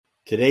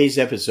Today's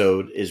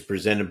episode is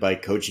presented by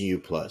Coaching U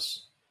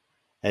Plus.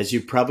 As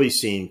you've probably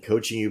seen,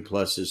 Coaching U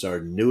Plus is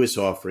our newest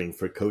offering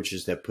for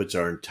coaches that puts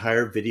our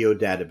entire video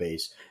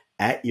database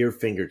at your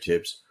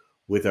fingertips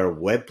with our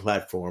web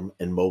platform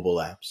and mobile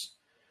apps.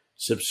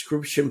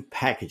 Subscription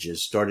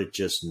packages start at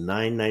just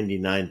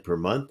 $9.99 per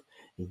month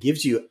and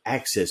gives you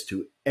access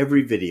to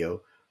every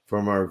video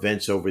from our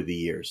events over the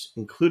years,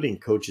 including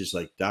coaches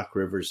like Doc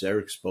Rivers,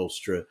 Eric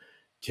Spoelstra,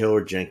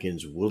 Taylor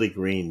Jenkins, Willie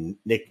Green,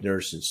 Nick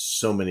Nurse, and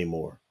so many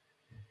more.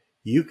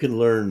 You can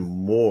learn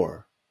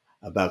more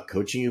about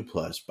Coaching U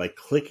Plus by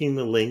clicking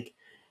the link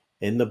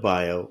in the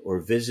bio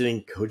or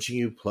visiting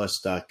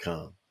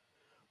coachinguplus.com.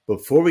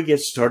 Before we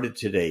get started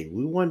today,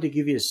 we wanted to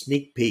give you a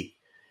sneak peek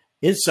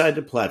inside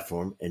the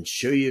platform and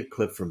show you a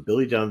clip from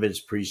Billy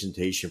Donovan's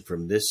presentation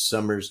from this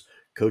summer's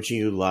Coaching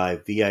U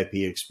Live VIP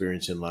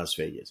experience in Las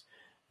Vegas.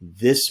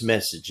 This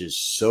message is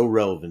so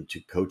relevant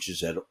to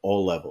coaches at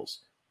all levels.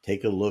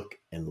 Take a look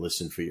and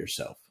listen for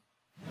yourself.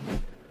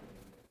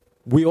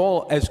 We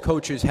all, as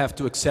coaches, have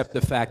to accept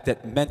the fact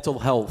that mental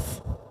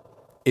health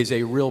is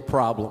a real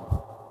problem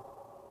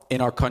in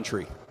our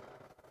country.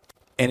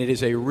 And it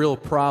is a real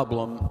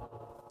problem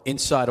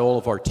inside all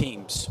of our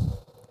teams.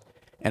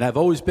 And I've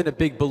always been a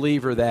big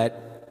believer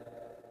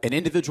that an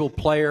individual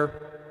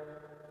player,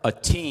 a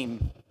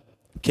team,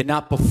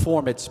 cannot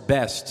perform its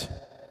best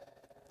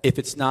if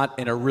it's not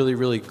in a really,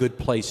 really good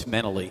place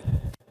mentally.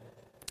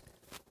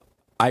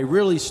 I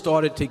really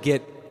started to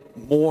get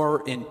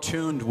more in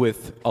tune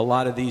with a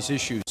lot of these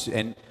issues,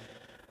 and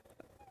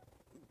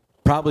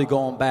probably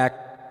going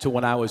back to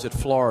when I was at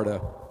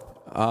Florida,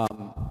 I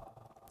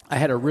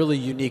had a really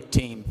unique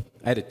team.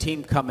 I had a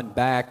team coming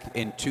back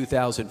in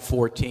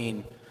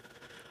 2014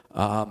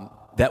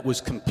 that was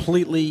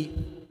completely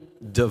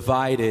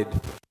divided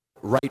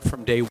right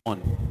from day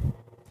one.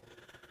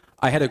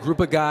 I had a group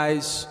of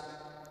guys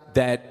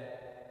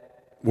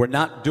that were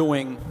not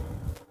doing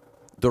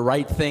the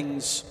right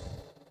things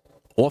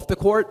off the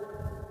court,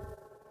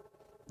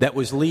 that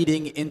was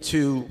leading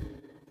into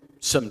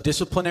some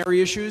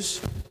disciplinary issues.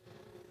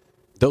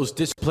 Those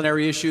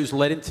disciplinary issues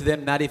led into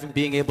them not even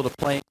being able to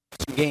play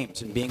some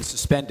games and being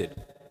suspended.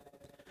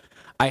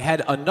 I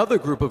had another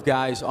group of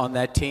guys on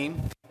that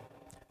team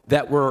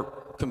that were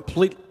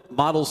complete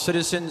model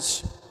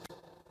citizens,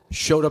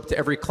 showed up to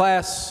every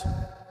class,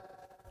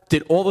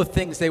 did all the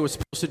things they were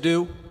supposed to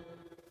do,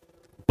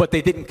 but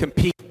they didn't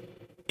compete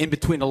in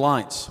between the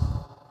lines.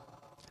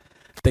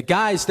 The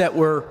guys that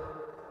were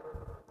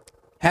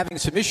having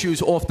some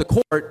issues off the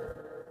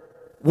court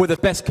were the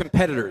best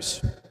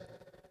competitors.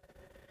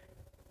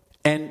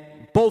 And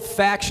both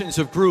factions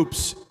of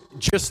groups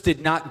just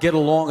did not get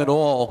along at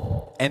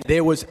all, and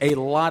there was a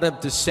lot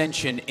of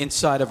dissension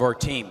inside of our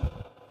team.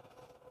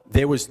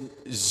 There was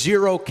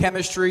zero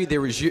chemistry,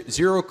 there was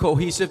zero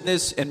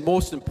cohesiveness, and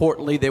most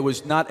importantly, there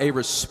was not a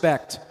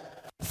respect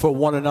for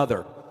one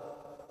another.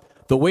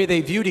 The way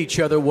they viewed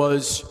each other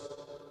was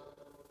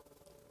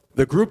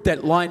the group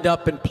that lined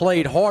up and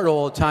played hard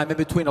all the time in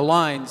between the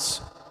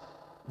lines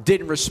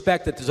didn't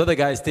respect that those other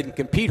guys didn't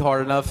compete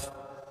hard enough,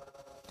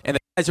 and the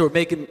guys that were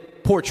making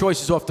poor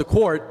choices off the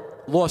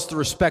court lost the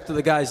respect of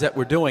the guys that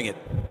were doing it.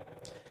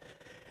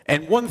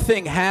 And one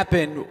thing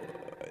happened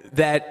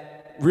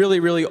that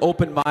really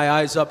opened my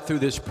eyes up through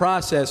this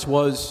process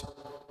was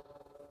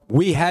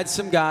we had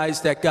some guys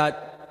that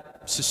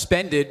got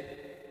suspended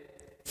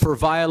for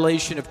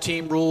violation of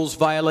team rules,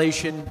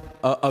 violation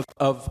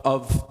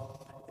of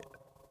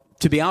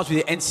to be honest with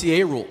you,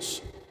 NCAA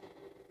rules.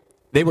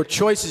 They were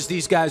choices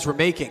these guys were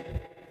making.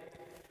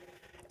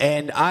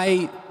 And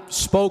I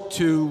spoke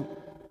to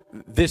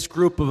this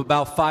group of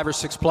about 5 or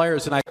 6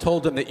 players, and I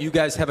told them that you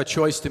guys have a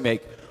choice to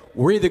make.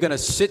 We're either going to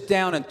sit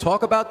down and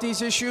talk about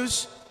these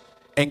issues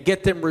and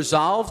get them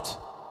resolved,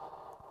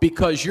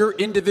 because your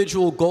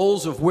individual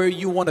goals of where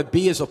you want to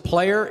be as a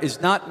player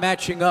is not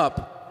matching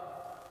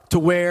up to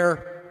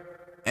where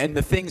and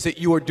the things that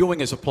you are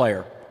doing as a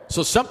player.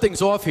 So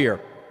something's off here.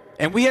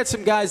 And we had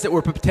some guys that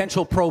were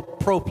potential pro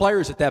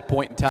players at that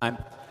point in time.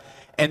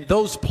 And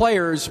those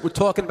players were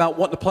talking about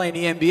wanting to play in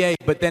the NBA,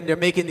 but then they're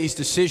making these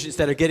decisions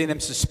that are getting them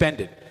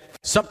suspended.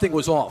 Something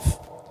was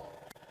off.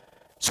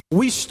 So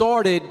we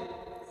started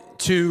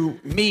to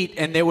meet,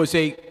 and there was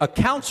a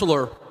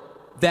counselor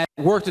that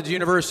worked at the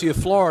University of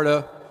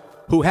Florida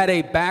who had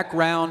a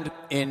background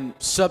in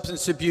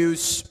substance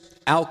abuse,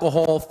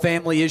 alcohol,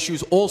 family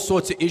issues, all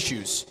sorts of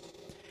issues.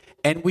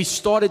 And we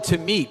started to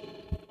meet.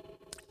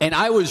 And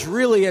I was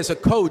really, as a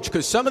coach,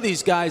 because some of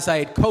these guys I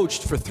had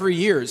coached for 3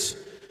 years,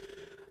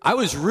 I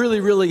was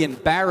really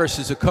embarrassed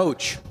as a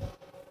coach,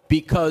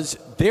 because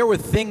there were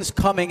things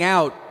coming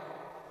out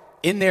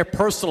in their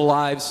personal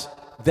lives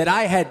that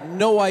I had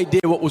no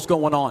idea what was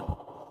going on.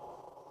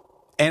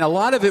 And a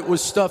lot of it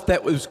was stuff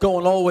that was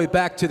going all the way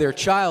back to their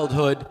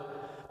childhood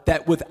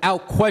that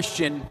without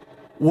question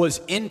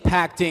was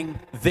impacting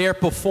their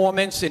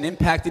performance and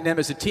impacting them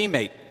as a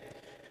teammate.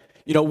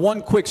 You know,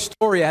 one quick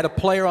story, I had a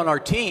player on our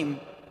team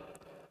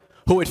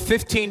who at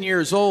 15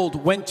 years old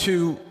went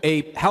to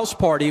a house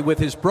party with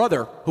his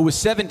brother who was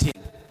 17.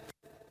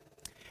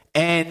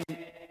 And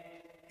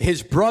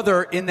his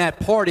brother in that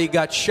party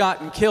got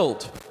shot and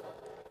killed.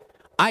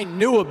 I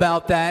knew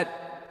about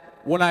that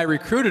when I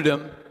recruited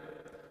him,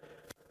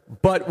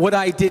 but what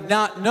I did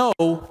not know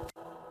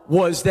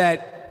was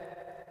that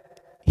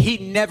he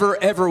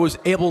never ever was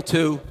able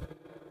to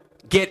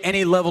get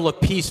any level of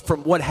peace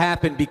from what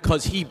happened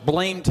because he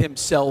blamed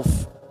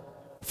himself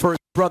for his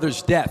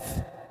brother's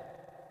death.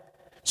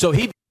 So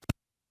he,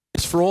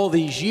 for all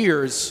these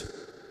years,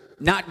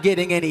 not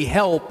getting any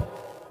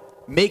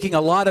help, making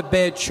a lot of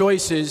bad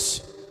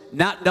choices,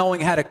 not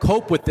knowing how to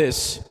cope with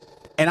this.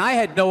 And I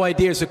had no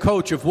idea as a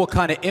coach of what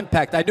kind of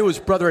impact. I knew his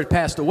brother had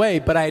passed away,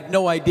 but I had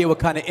no idea what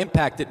kind of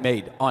impact it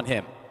made on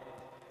him.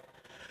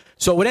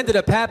 So what ended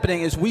up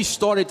happening is we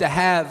started to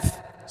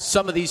have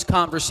some of these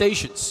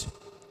conversations.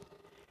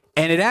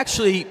 And it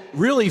actually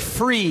really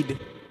freed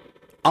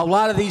a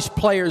lot of these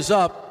players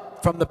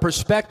up from the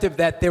perspective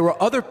that there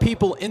were other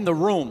people in the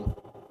room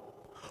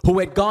who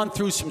had gone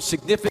through some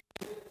significant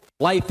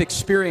life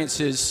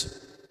experiences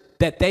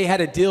that they had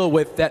to deal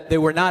with, that they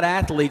were not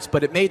athletes,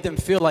 but it made them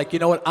feel like, you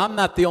know what, I'm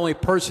not the only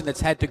person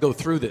that's had to go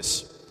through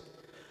this.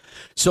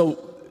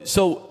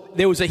 So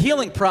there was a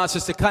healing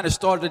process that kind of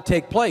started to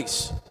take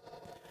place.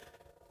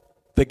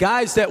 The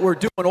guys that were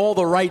doing all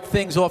the right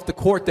things off the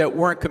court that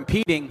weren't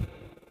competing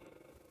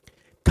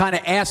kind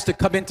of asked to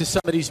come into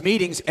some of these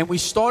meetings, and we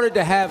started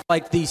to have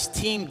like these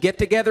team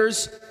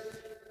get-togethers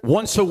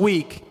once a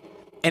week,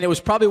 and it was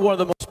probably one of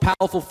the most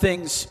powerful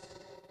things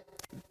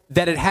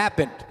that had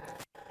happened.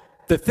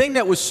 The thing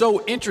that was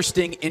so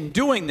interesting in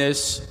doing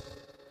this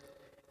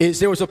is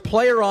there was a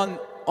player on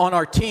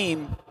our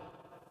team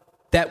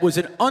that was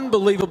an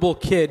unbelievable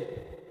kid,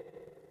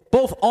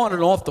 both on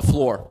and off the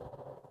floor.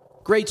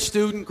 Great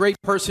student,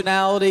 great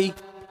personality,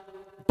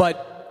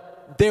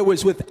 but there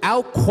was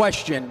without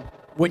question,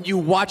 when you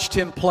watched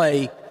him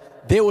play,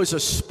 there was a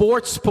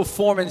sports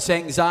performance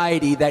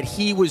anxiety that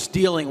he was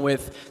dealing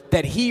with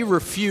that he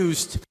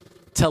refused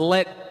to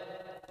let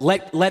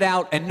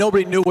out, and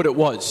nobody knew what it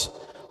was.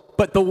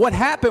 But what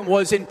happened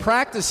was in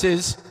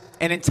practices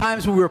and in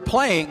times when we were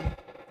playing,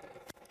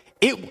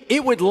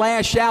 it would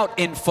lash out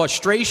in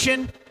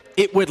frustration,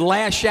 it would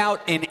lash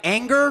out in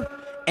anger,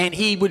 and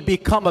he would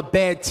become a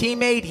bad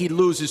teammate. He'd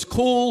lose his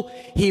cool.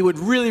 He would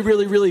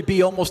really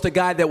be almost a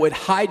guy that would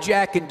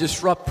hijack and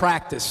disrupt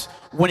practice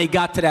when he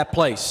got to that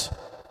place.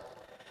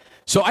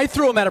 So I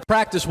threw him out of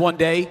practice one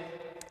day,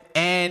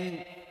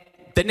 and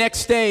the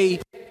next day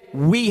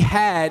we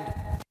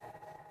had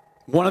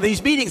one of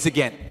these meetings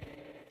again.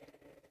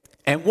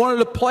 And one of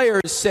the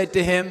players said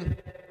to him,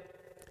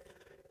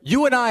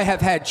 "You and I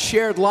have had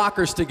shared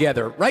lockers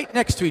together, right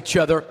next to each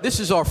other. This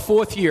is our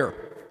 4th year."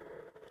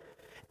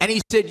 And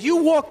he said, "You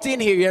walked in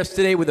here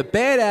yesterday with a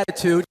bad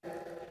attitude.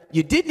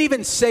 You didn't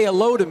even say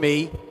hello to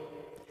me.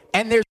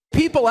 And there's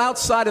people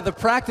outside of the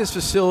practice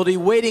facility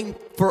waiting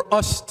for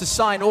us to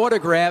sign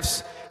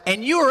autographs.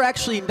 And you are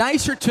actually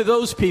nicer to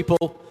those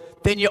people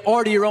than you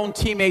are to your own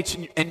teammates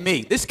and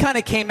me." This kind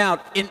of came out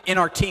in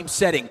our team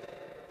setting.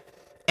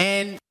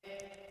 And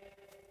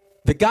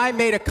the guy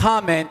made a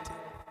comment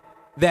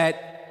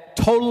that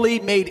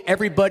totally made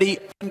everybody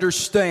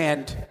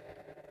understand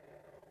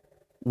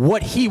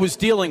what he was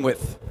dealing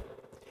with.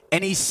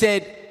 And he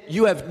said,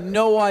 "You have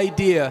no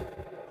idea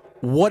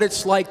what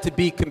it's like to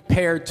be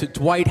compared to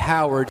Dwight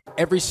Howard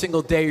every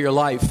single day of your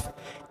life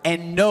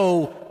and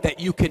know that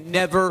you can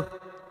never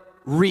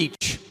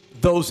reach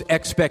those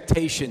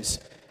expectations."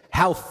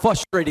 How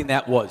frustrating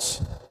that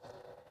was.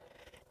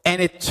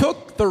 And it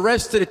took the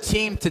rest of the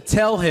team to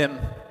tell him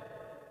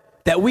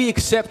that we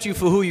accept you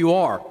for who you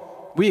are.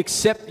 We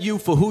accept you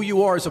for who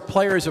you are as a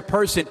player, as a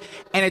person.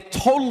 And it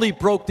totally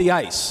broke the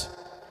ice.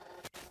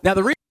 Now,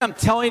 the reason I'm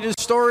telling you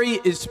this story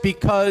is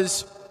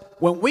because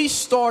when we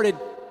started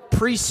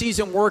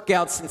preseason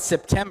workouts in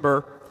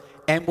September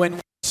and when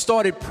we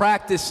started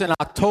practice in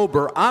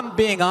October, I'm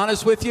being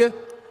honest with you,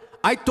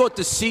 I thought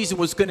the season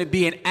was going to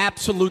be an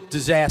absolute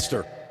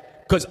disaster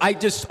because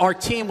our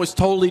team was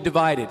totally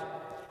divided.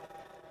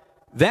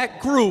 That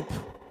group,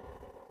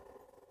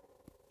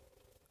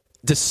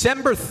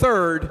 December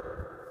 3rd,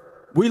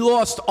 we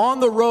lost on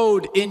the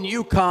road in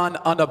UConn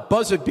on a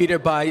buzzer beater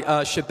by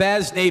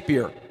Shabazz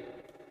Napier.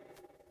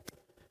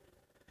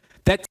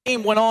 That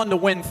team went on to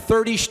win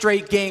 30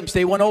 straight games.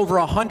 They went over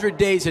 100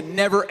 days and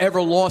never,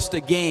 ever lost a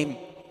game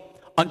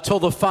until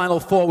the Final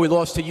Four. We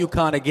lost to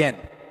UConn again.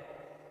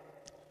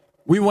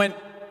 We went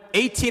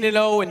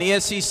 18-0 in the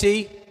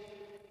SEC,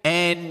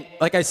 and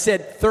like I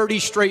said, 30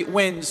 straight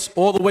wins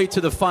all the way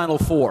to the Final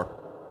Four.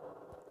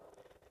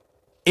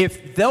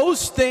 If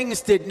those things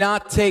did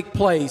not take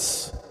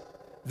place,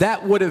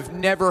 that would have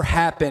never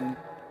happened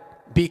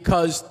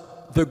because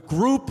the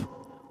group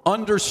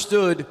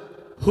understood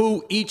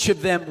who each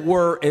of them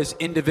were as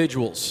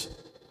individuals.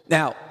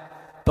 Now,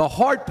 the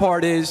hard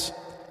part is,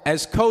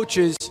 as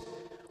coaches,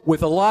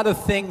 with a lot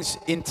of things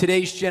in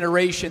today's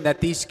generation that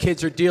these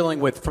kids are dealing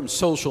with from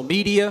social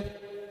media,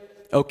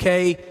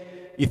 okay?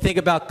 You think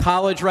about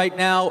college right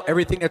now,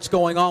 everything that's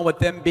going on with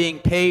them being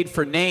paid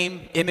for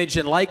name, image,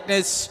 and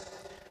likeness,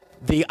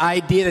 the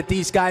idea that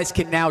these guys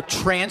can now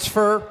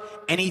transfer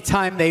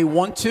anytime they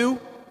want to.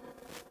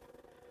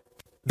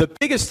 The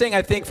biggest thing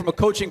I think from a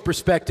coaching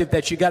perspective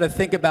that you got to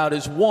think about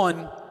is,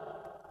 one,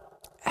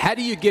 how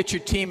do you get your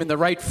team in the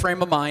right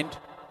frame of mind?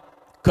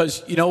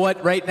 Because you know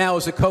what? Right now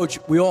as a coach,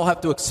 we all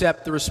have to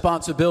accept the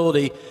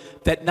responsibility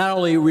that not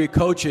only are we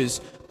coaches,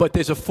 but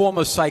there's a form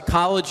of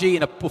psychology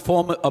and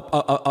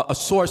a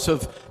source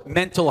of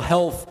mental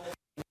health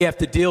we have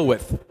to deal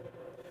with.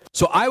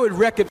 So I would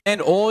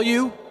recommend all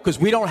you, because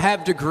we don't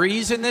have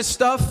degrees in this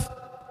stuff,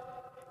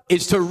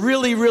 is to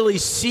really, really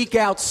seek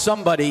out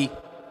somebody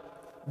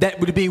that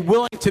would be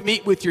willing to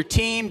meet with your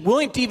team,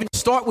 willing to even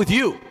start with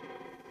you,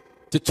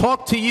 to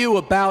talk to you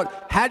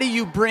about how do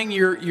you bring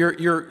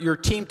your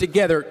team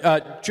together.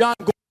 John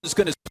Gordon is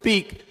going to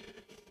speak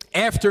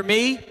after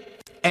me,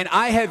 and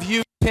I have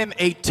used him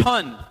a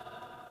ton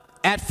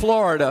at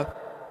Florida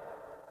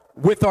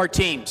with our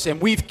teams,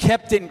 and we've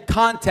kept in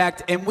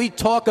contact, and we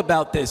talk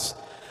about this.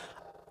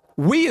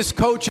 We as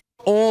coaches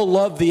all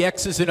love the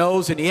X's and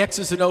O's, and the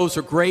X's and O's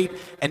are great,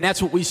 and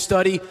that's what we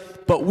study,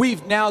 but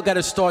we've now got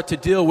to start to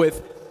deal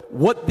with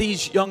what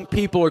these young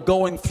people are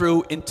going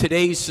through in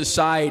today's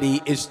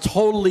society is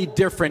totally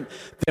different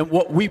than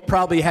what we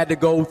probably had to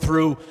go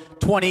through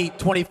 20,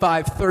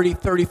 25, 30,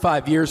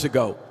 35 years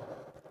ago.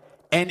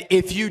 And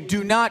if you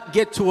do not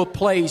get to a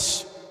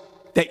place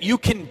that you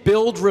can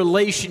build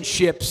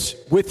relationships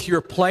with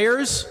your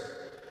players,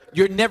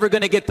 you're never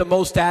going to get the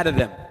most out of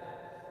them.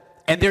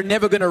 And they're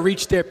never going to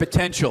reach their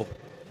potential.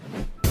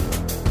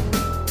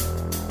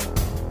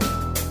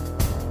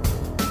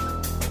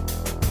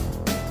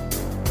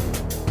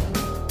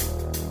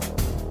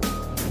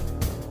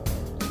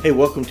 Hey,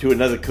 welcome to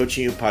another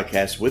Coaching You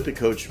podcast with the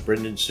coach,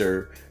 Brendan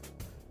Suhr.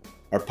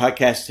 Our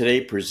podcast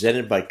today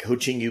presented by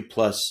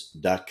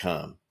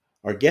CoachingYouPlus.com.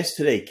 Our guest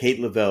today, Kate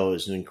Lavelle,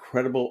 is an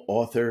incredible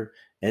author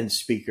and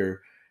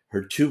speaker.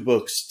 Her two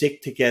books,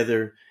 Stick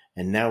Together,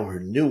 and now her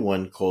new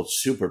one called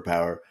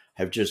Superpower,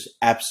 have just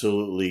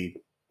absolutely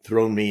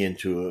thrown me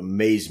into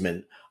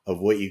amazement of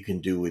what you can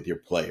do with your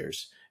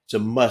players. It's a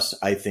must,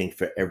 I think,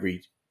 for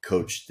every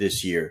coach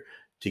this year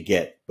to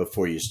get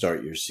before you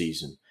start your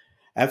season.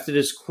 After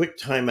this quick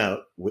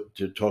timeout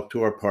to talk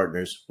to our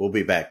partners, we'll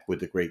be back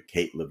with the great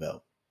Kate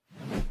Lavelle.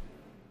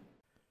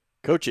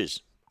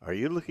 Coaches, are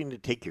you looking to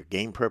take your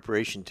game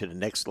preparation to the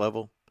next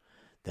level?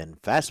 Then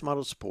Fast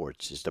Model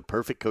Sports is the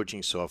perfect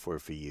coaching software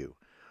for you.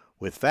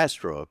 With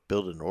FastDraw,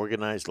 build an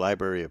organized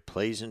library of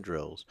plays and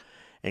drills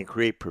and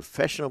create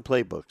professional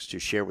playbooks to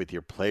share with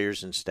your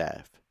players and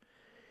staff.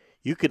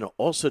 You can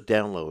also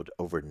download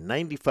over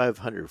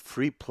 9,500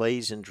 free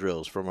plays and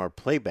drills from our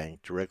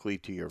Playbank directly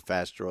to your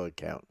FastDraw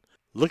account.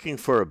 Looking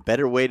for a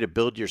better way to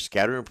build your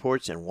scouting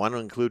reports and want to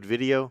include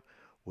video?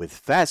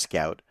 With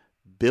FastScout,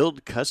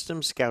 build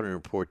custom scouting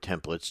report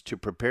templates to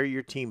prepare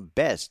your team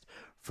best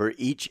for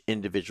each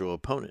individual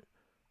opponent.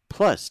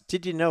 Plus,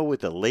 did you know with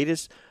the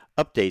latest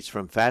updates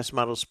from Fast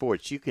Model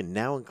Sports, you can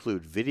now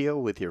include video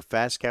with your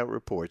FastScout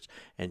reports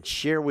and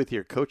share with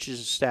your coaches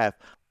and staff,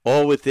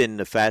 all within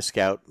the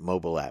FastScout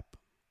mobile app.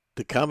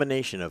 The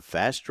combination of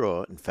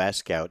FastDraw and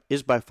FastScout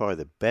is by far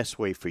the best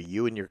way for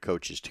you and your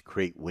coaches to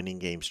create winning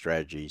game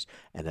strategies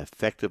and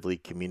effectively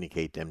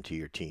communicate them to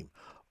your team.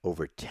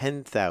 Over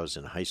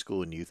 10,000 high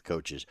school and youth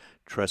coaches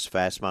trust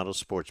Fast Model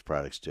Sports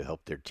products to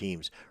help their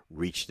teams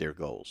reach their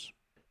goals.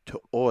 To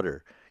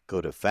order,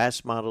 go to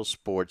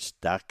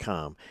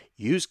fastmodelsports.com.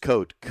 Use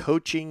code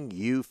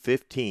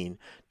COACHINGU15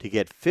 to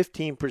get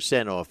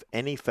 15% off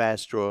any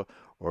FastDraw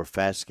or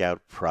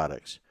FastScout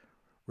products.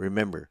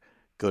 Remember,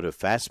 go to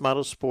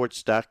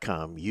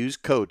fastmodelsports.com. Use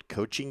code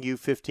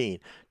COACHINGU15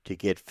 to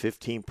get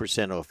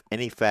 15% off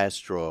any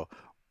FastDraw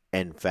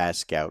and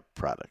FastScout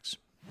products.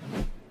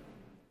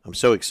 I'm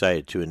so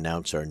excited to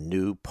announce our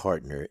new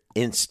partner,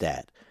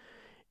 Instat.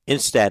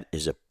 Instat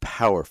is a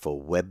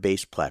powerful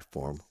web-based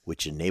platform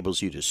which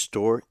enables you to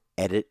store,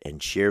 edit,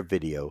 and share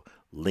video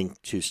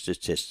linked to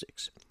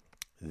statistics.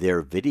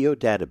 Their video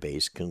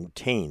database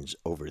contains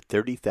over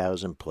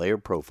 30,000 player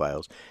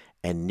profiles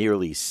and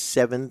nearly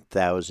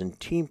 7,000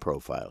 team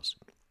profiles.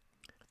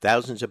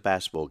 Thousands of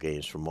basketball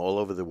games from all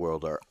over the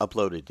world are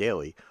uploaded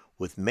daily,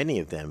 with many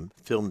of them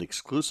filmed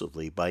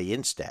exclusively by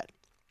Instat.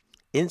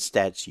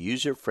 Instat's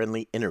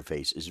user-friendly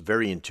interface is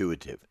very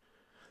intuitive.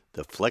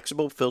 The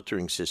flexible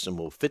filtering system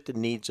will fit the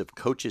needs of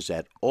coaches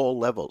at all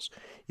levels.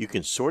 You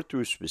can sort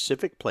through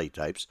specific play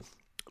types,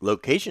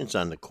 locations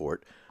on the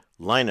court,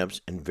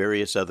 lineups, and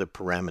various other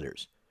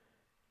parameters.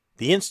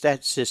 The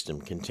Instat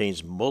system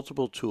contains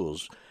multiple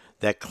tools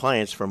that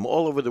clients from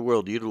all over the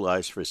world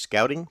utilize for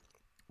scouting,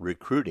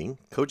 recruiting,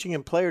 coaching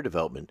and player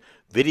development,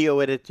 video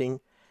editing,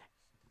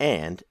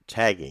 and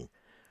tagging.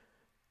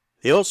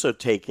 They also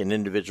take an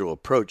individual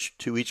approach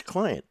to each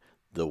client.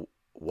 The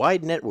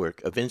wide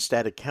network of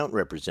Instat account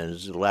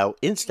representatives allow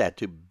Instat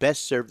to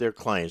best serve their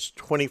clients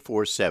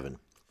 24/7.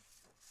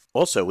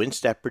 Also,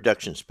 Instat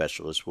production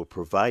specialists will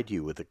provide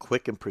you with a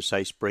quick and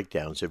precise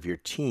breakdowns of your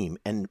team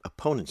and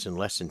opponents in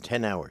less than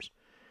 10 hours.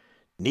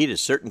 Need a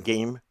certain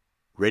game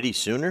ready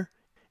sooner?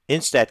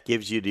 Instat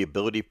gives you the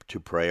ability to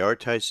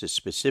prioritize the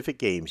specific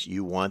games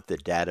you want the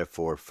data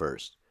for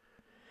first.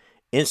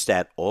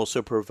 Instat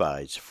also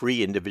provides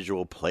free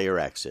individual player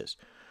access.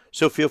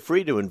 So feel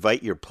free to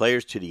invite your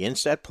players to the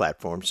Instat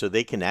platform so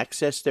they can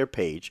access their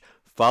page,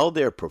 follow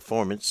their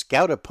performance,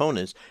 scout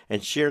opponents,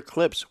 and share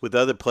clips with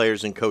other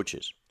players and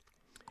coaches.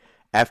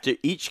 After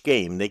each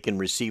game, they can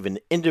receive an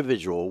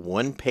individual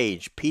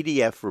one-page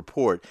PDF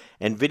report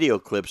and video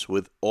clips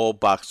with all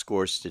box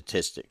score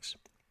statistics.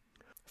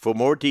 For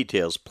more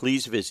details,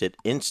 please visit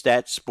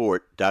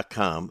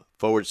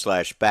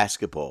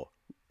instatsport.com/basketball.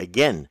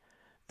 Again,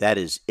 that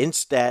is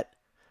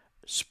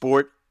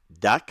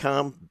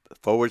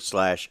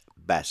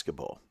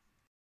instatsport.com/basketball.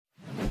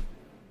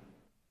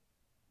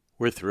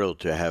 We're thrilled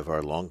to have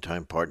our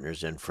longtime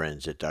partners and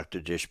friends at Dr.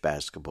 Dish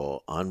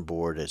Basketball on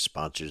board as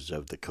sponsors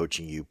of the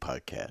Coaching You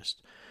podcast.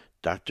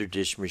 Dr.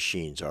 Dish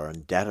machines are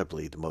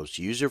undoubtedly the most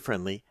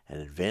user-friendly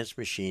and advanced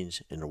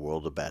machines in the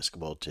world of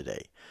basketball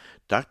today.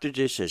 Dr.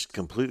 Dish has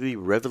completely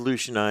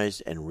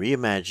revolutionized and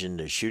reimagined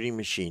the shooting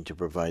machine to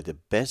provide the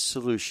best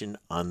solution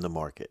on the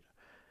market.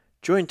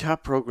 Join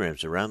top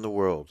programs around the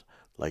world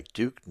like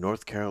Duke,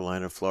 North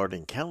Carolina, Florida,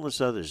 and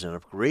countless others and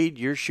upgrade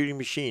your shooting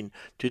machine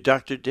to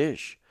Dr.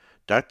 Dish.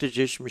 Dr.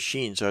 Dish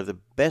machines are the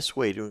best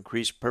way to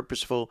increase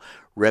purposeful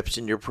reps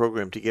in your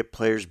program to get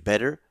players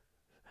better,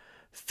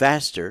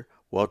 faster,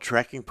 while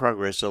tracking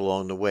progress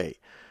along the way.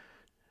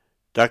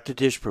 Dr.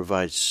 Dish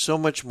provides so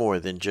much more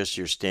than just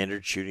your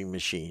standard shooting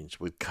machines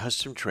with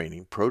custom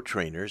training, pro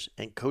trainers,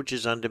 and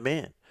coaches on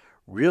demand,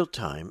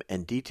 real-time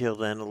and detailed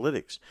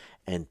analytics,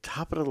 and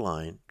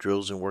top-of-the-line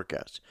drills and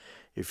workouts.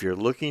 If you're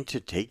looking to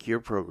take your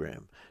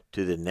program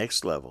to the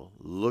next level,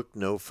 look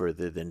no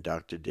further than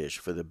Dr. Dish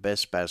for the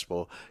best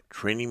basketball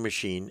training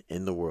machine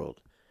in the world.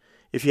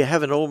 If you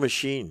have an old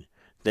machine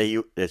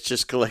that's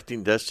just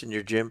collecting dust in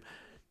your gym,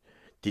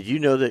 did you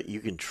know that you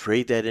can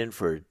trade that in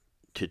to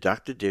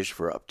Dr. Dish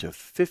for up to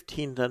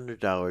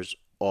 $1,500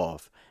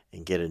 off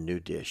and get a new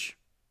dish?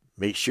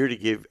 Make sure to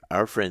give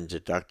our friends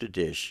at Dr.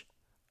 Dish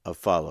a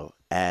follow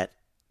at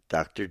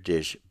Dr.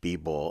 Dish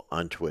B-Ball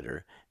on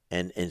Twitter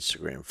and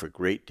Instagram for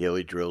great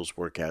daily drills,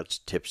 workouts,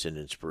 tips, and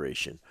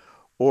inspiration.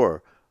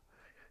 Or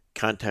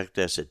contact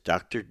us at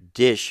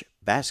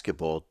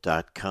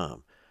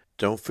drdishbasketball.com.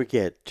 Don't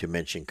forget to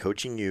mention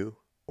Coaching You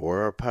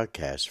or our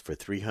podcast for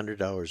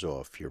 $300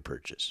 off your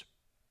purchase.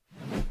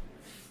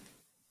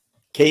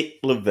 Kate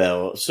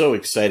Lavelle, so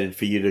excited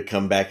for you to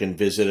come back and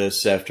visit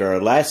us after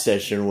our last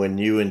session when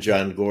you and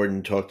John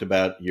Gordon talked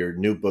about your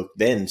new book,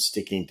 Then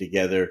Sticking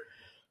Together.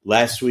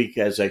 Last week,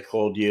 as I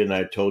called you and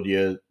I told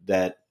you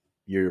that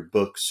your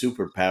book,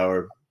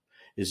 Superpower,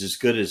 is as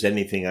good as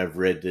anything I've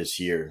read this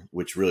year,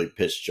 which really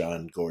pissed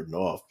John Gordon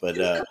off. But,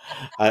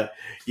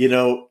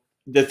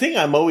 the thing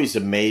I'm always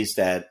amazed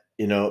at,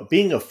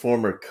 being a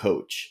former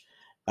coach,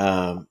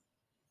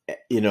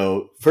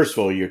 first of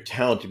all, your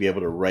talent to be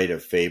able to write a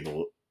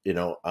fable,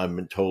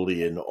 I'm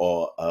totally in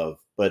awe of.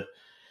 But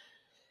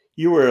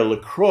you were a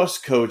lacrosse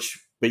coach,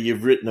 but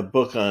you've written a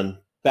book on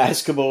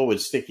basketball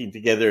with Sticking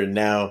Together and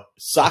now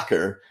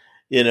soccer,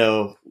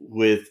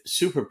 with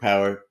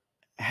Superpower.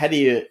 How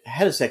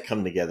does that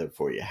come together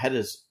for you? How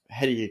do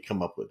you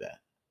come up with that?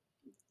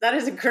 That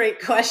is a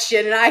great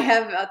question.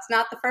 And it's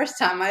not the first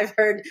time I've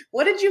heard,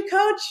 what did you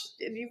coach?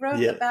 You wrote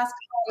the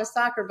basketball and a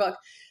soccer book.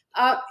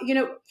 Part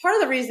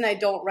of the reason I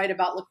don't write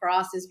about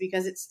lacrosse is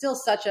because it's still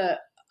such a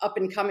up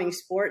and coming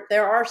sport.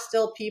 There are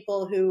still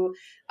people who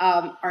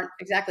aren't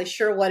exactly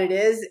sure what it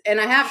is. And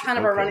I have kind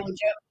of a running joke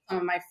with some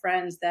of my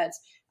friends that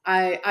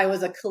I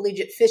was a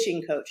collegiate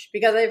fishing coach,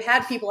 because I've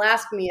had people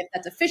ask me if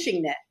that's a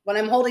fishing net when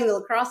I'm holding the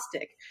lacrosse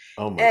stick.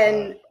 Oh my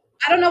God.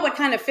 I don't know what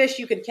kind of fish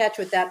you could catch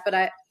with that, but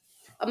I'm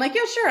like,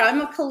 yeah, sure.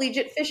 I'm a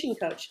collegiate fishing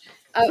coach.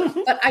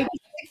 But I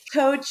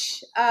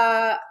coach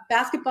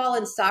basketball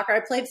and soccer. I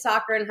played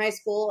soccer in high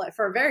school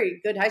for a very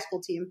good high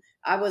school team.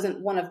 I wasn't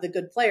one of the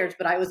good players,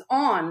 but I was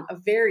on a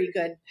very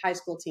good high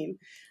school team.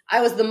 I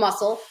was the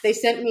muscle. They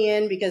sent me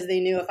in because they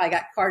knew if I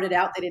got carted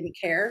out, they didn't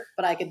care,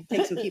 but I could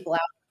take some people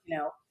out,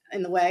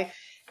 in the way.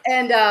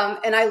 And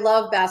I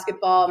love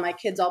basketball. My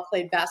kids all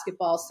played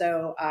basketball.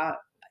 So,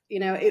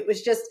 it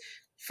was just,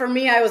 for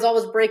me, I was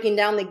always breaking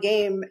down the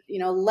game,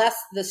 less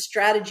the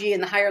strategy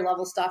and the higher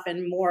level stuff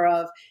and more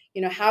of,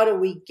 how do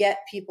we get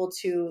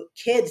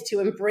kids to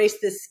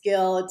embrace this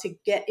skill, to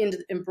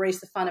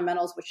embrace the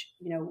fundamentals, which,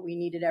 we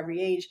need at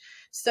every age.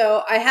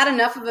 So I had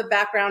enough of a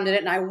background in it,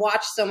 and I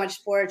watched so much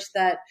sports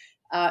that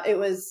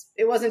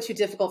it wasn't too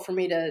difficult for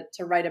me to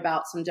write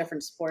about some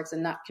different sports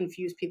and not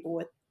confuse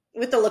people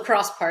with the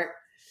lacrosse part.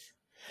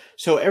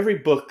 So every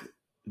book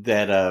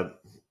that,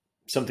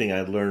 something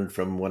I learned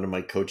from one of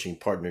my coaching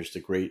partners, the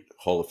great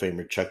Hall of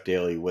Famer Chuck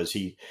Daly, was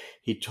he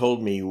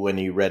told me when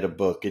he read a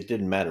book, it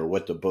didn't matter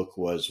what the book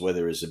was,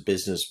 whether it was a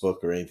business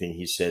book or anything.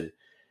 He said,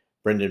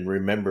 Brendan,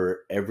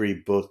 remember, every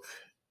book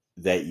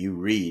that you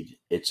read,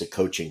 it's a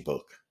coaching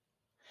book.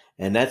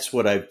 And that's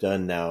what I've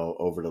done now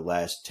over the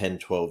last 10,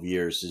 12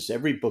 years, is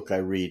every book I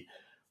read,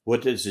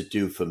 what does it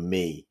do for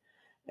me?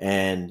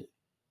 And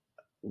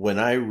when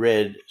I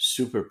read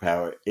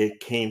Superpower, it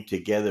came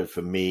together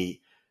for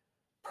me,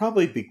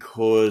 probably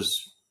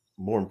because,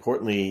 more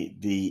importantly,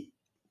 the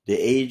the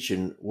age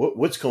and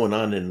what's going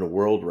on in the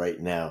world right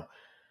now.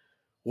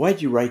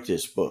 Why'd you write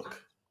this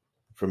book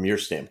from your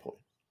standpoint?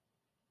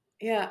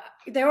 Yeah,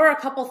 there were a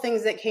couple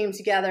things that came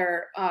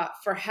together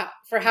for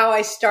how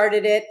I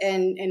started it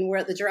and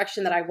where the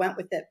direction that I went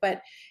with it.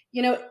 But,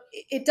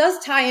 it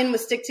does tie in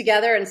with Stick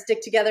Together, and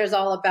Stick Together is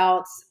all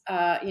about,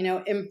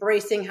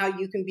 embracing how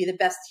you can be the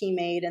best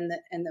teammate and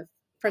the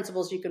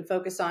principles you can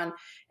focus on.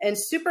 And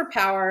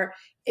Superpower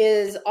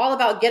is all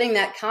about getting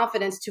that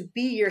confidence to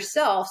be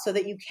yourself so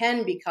that you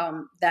can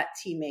become that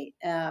teammate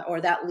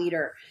or that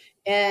leader.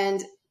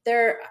 And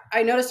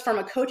I noticed from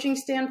a coaching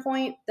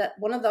standpoint that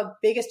one of the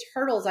biggest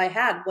hurdles I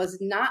had was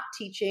not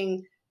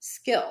teaching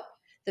skill.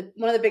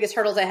 One of the biggest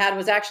hurdles I had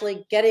was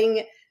actually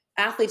getting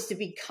athletes to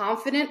be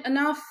confident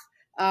enough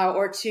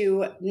or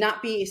to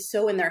not be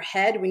so in their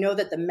head. We know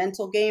that the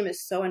mental game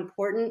is so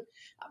important,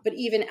 but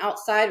even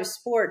outside of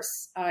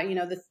sports,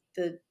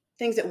 the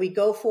things that we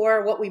go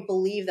for, what we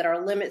believe that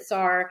our limits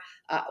are,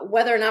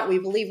 whether or not we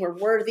believe we're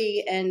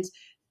worthy, and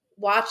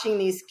watching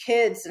these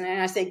kids, and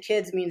I say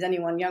kids means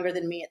anyone younger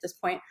than me at this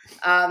point,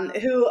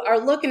 who are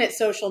looking at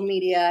social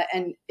media,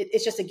 and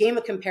it's just a game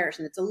of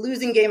comparison. It's a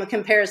losing game of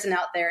comparison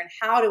out there. And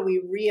how do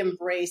we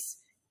re-embrace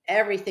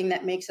everything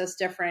that makes us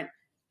different?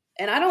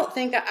 And I don't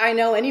think I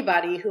know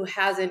anybody who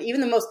hasn't, even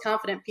the most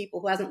confident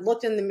people, who hasn't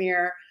looked in the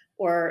mirror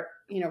or,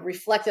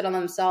 reflected on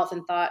themselves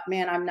and thought,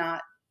 man, I'm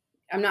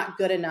not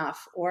good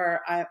enough, or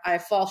I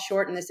fall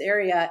short in this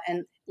area,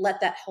 and let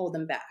that hold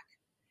them back.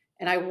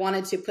 And I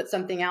wanted to put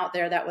something out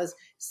there that was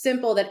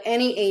simple, that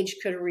any age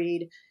could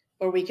read,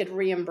 where we could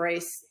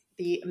re-embrace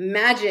the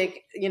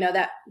magic,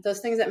 those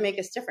things that make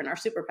us different, our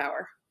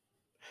superpower.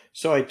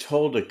 So I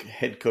told a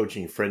head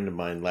coaching friend of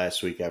mine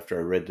last week after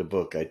I read the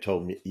book, I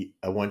told him,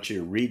 I want you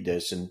to read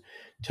this and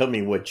tell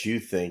me what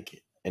you think.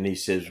 And he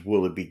says,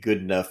 will it be good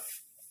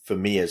enough for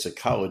me as a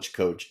college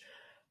coach?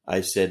 I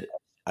said,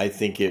 I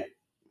think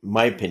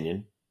my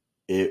opinion,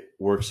 it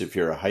works if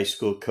you're a high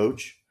school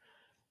coach,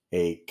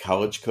 a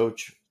college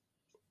coach,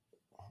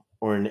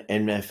 or an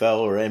NFL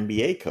or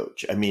NBA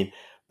coach. I mean,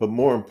 but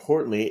more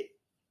importantly,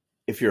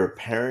 if you're a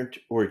parent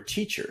or a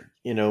teacher,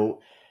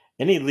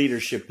 any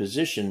leadership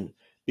position,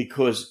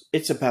 because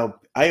it's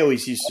about, I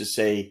always used to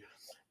say,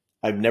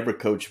 I've never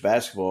coached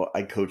basketball,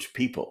 I coach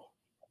people.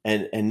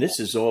 And this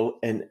is all,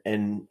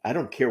 and I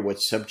don't care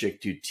what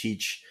subject you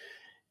teach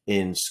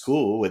in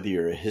school, whether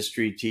you're a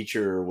history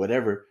teacher or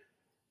whatever,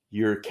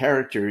 your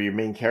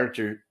main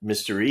character,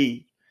 Mr.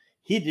 E,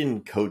 he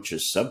didn't coach a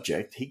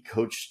subject. He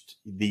coached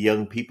the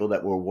young people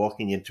that were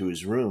walking into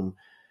his room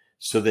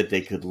so that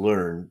they could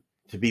learn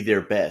to be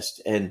their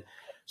best. And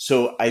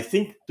so I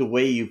think the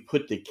way you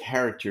put the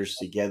characters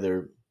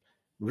together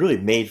really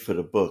made for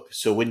the book.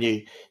 So when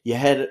you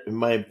had, in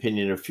my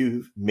opinion, a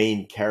few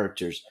main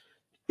characters,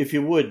 if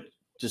you would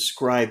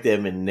describe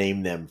them and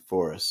name them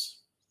for us.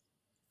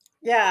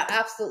 Yeah,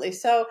 absolutely.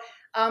 So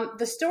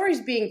the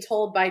story's being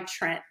told by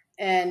Trent.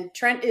 And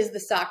Trent is the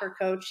soccer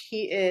coach.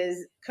 He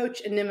is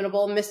Coach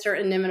Inimitable, Mr.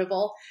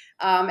 Inimitable.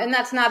 And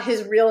that's not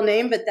his real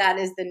name, but that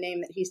is the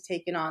name that he's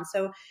taken on.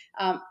 So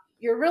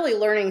you're really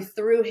learning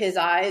through his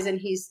eyes, and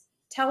he's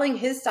telling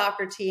his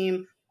soccer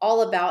team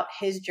all about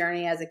his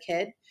journey as a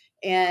kid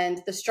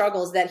and the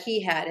struggles that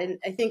he had. And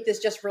I think this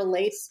just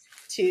relates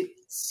to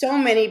so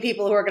many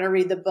people who are going to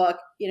read the book.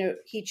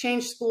 He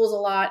changed schools a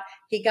lot.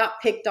 He got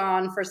picked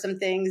on for some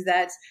things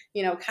that,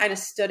 kind of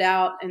stood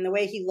out in the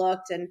way he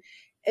looked.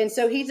 And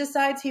so he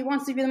decides he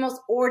wants to be the most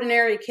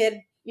ordinary kid,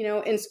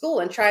 in school,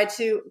 and try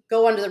to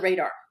go under the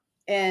radar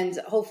and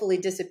hopefully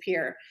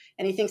disappear.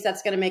 And he thinks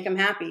that's going to make him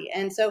happy.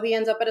 And so he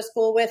ends up at a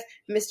school with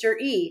Mr.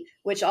 E,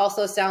 which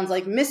also sounds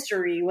like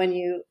mystery when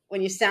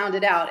you sound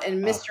it out.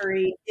 And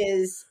mystery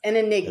is an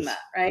enigma,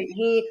 right?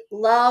 He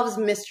loves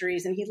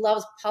mysteries, and he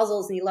loves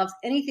puzzles, and he loves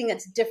anything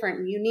that's different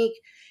and unique.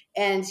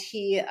 And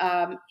he's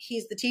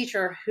the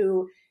teacher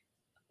who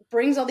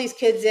brings all these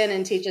kids in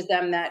and teaches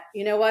them that,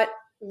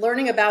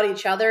 learning about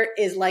each other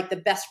is like the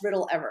best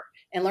riddle ever.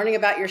 And learning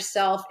about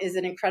yourself is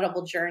an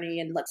incredible journey,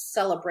 and let's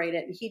celebrate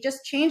it. And he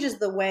just changes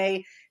the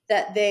way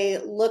that they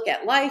look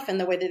at life and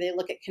the way that they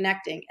look at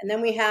connecting. And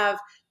then we have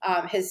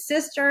his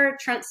sister,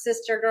 Trent's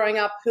sister growing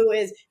up, who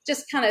is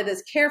just kind of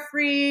this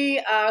carefree,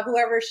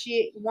 whoever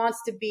she wants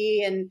to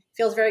be, and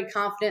feels very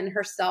confident in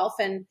herself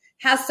and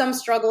has some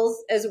struggles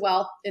as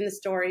well in the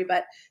story.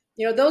 But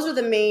those are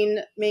the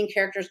main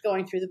characters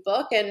going through the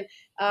book. And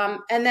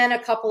then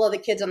a couple of the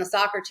kids on the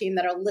soccer team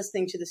that are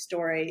listening to the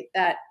story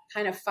that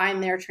kind of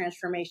find their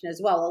transformation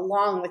as well,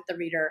 along with the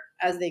reader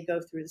as they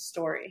go through the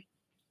story.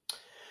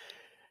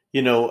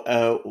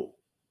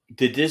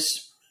 Did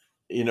this,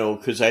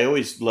 because I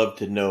always love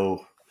to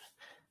know,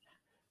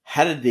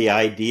 how did the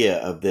idea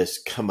of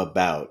this come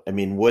about? I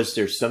mean, was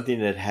there something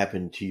that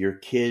happened to your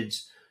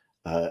kids,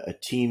 a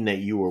team that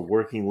you were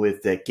working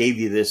with that gave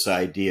you this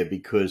idea?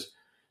 Because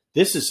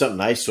this is something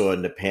I saw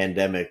in the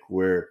pandemic,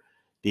 where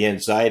the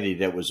anxiety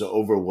that was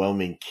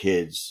overwhelming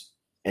kids,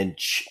 and,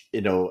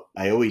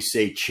 I always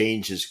say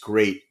change is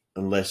great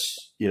unless,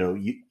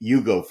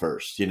 you go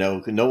first,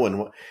 no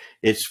one,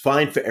 it's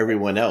fine for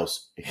everyone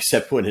else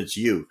except when it's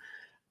you.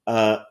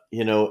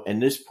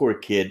 And this poor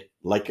kid,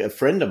 like a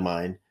friend of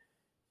mine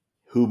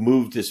who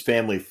moved his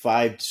family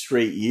 5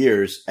 straight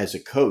years as a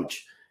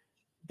coach,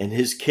 and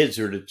his kids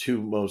are the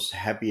 2 most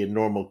happy and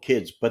normal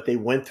kids, but they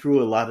went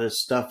through a lot of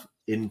stuff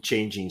in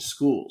changing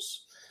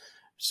schools.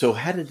 So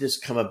how did this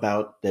come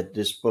about that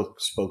this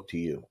book spoke to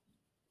you?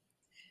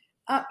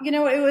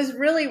 It was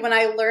really when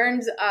I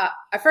learned,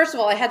 first of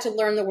all, I had to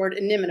learn the word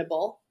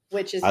inimitable,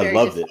 which is I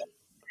loved it.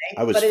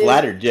 I was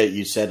flattered that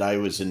you said I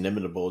was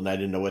inimitable, and I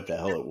didn't know what the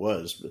hell it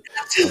was, but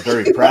I'm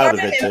very proud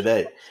of it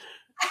today.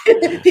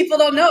 People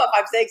don't know if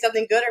I'm saying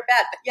something good or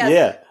bad, but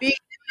yes, being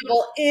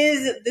inimitable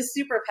is the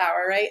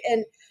superpower, right?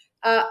 And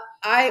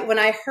when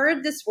I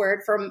heard this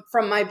word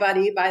from my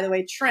buddy, by the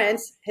way,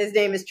 Trent, his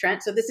name is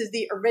Trent. So this is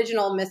the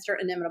original Mr.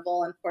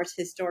 Inimitable. And of course,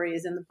 his story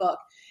is in the book.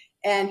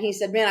 And he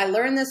said, man, I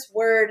learned this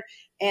word,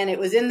 and it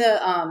was in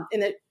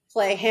the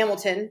play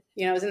Hamilton,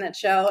 it was in that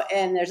show,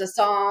 and there's a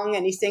song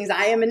and he sings,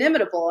 I am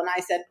inimitable. And I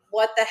said,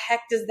 what the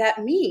heck does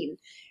that mean?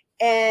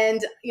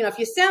 And, if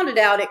you sound it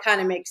out, it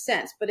kind of makes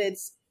sense, but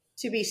it's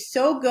to be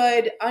so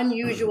good,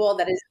 unusual,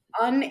 that is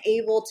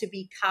unable to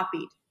be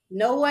copied.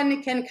 No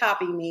one can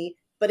copy me,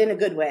 but in a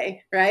good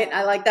way, right?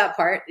 I like that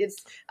part. It's,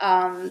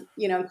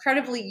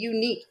 incredibly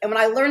unique. And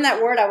when I learned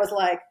that word, I was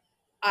like,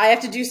 I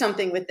have to do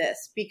something with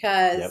this,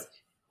 because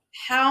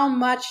how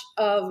much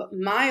of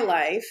my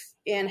life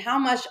and how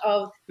much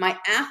of my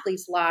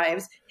athletes'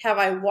 lives have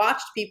I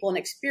watched people and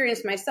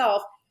experienced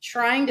myself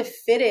trying to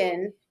fit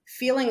in,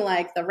 feeling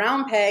like the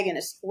round peg in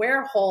a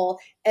square hole,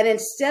 and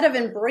instead of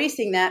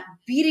embracing that,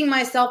 beating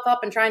myself up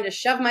and trying to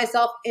shove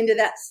myself into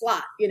that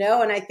slot,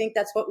 and I think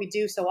that's what we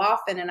do so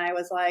often. And I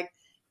was like,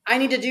 I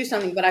need to do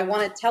something, but I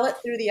want to tell it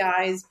through the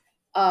eyes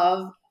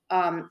of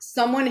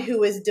someone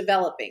who is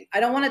developing. I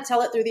don't want to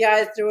tell it through the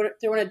eyes through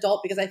an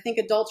adult, because I think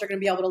adults are going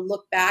to be able to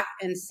look back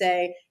and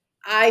say,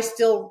 I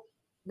still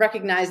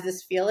recognize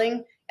this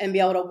feeling, and be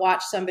able to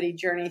watch somebody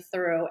journey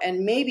through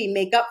and maybe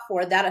make up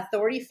for that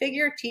authority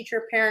figure,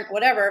 teacher, parent,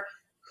 whatever,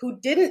 who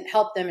didn't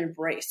help them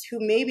embrace, who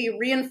maybe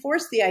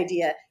reinforced the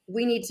idea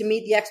we need to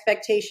meet the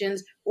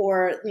expectations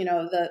or,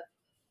 the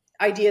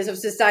ideas of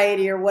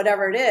society or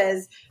whatever it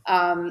is,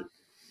 and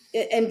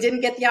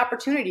didn't get the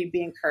opportunity to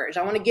be encouraged.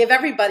 I want to give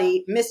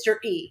everybody Mr.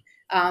 E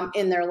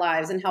in their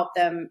lives and help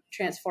them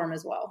transform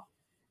as well.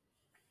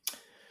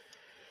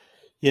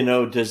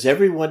 Does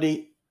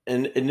everybody,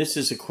 and this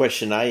is a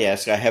question I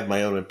ask, I have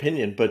my own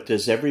opinion, but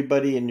does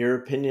everybody, in your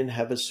opinion,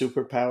 have a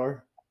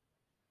superpower?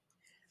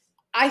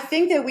 I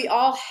think that we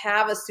all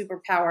have a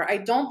superpower. I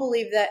don't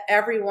believe that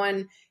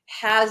everyone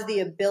has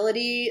the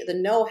ability, the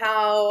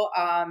know-how,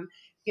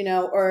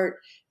 or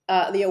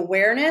the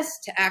awareness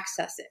to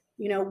access it.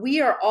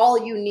 We are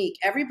all unique.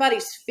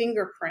 Everybody's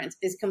fingerprint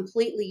is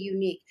completely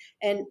unique.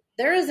 And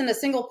there isn't a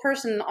single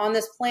person on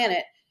this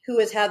planet who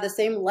has had the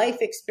same life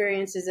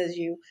experiences as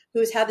you,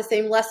 who's had the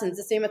same lessons,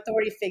 the same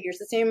authority figures,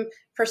 the same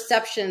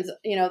perceptions,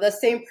 the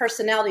same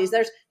personalities.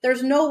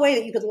 There's no way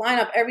that you could line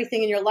up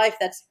everything in your life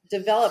that's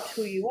developed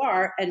who you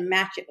are and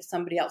match it with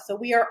somebody else. So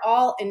we are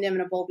all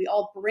inimitable. We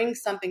all bring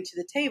something to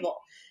the table.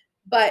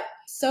 But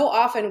so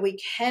often we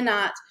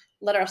cannot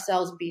let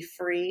ourselves be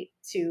free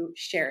to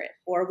share it,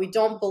 or we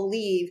don't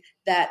believe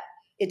that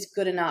it's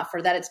good enough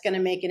or that it's going to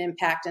make an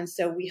impact. And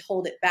so we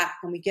hold it back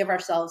and we give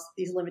ourselves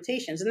these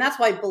limitations. And that's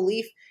why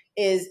belief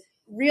is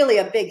really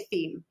a big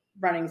theme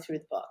running through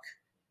the book.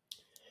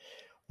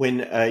 When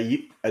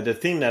the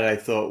thing that I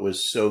thought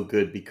was so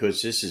good,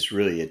 because this is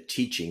really a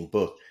teaching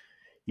book,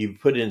 you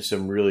put in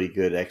some really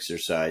good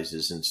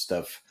exercises and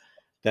stuff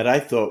that I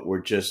thought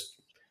were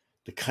just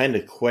the kind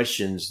of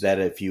questions that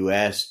if you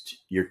asked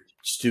your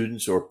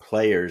students or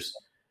players,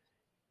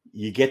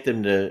 you get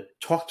them to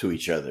talk to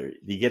each other.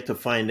 You get to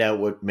find out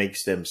what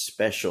makes them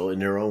special in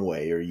their own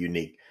way or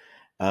unique.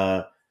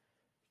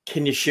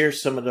 Can you share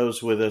some of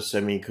those with us?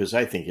 I mean, because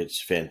I think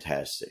it's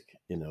fantastic.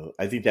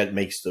 I think that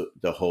makes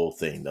the whole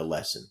thing, the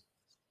lesson.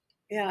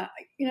 Yeah.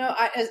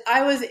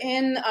 I was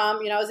in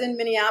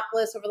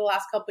Minneapolis over the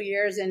last couple of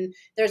years, and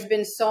there's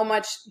been so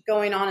much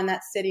going on in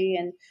that city.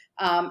 And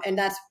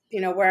that's,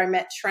 where I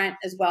met Trent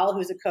as well,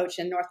 who's a coach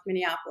in North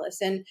Minneapolis.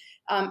 And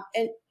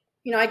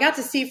I got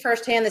to see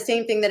firsthand the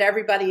same thing that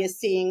everybody is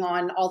seeing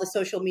on all the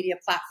social media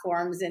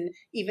platforms and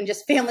even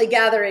just family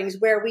gatherings,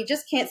 where we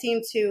just can't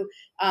seem to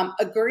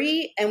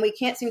agree, and we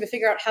can't seem to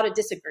figure out how to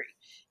disagree.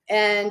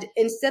 And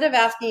instead of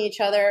asking each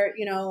other,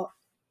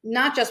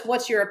 not just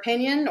what's your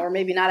opinion, or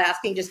maybe not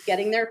asking, just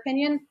getting their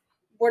opinion,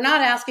 we're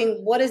not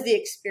asking what is the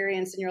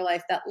experience in your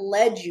life that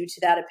led you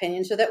to that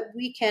opinion, so that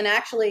we can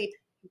actually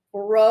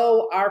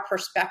grow our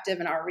perspective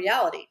and our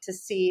reality to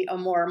see a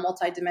more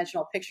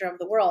multidimensional picture of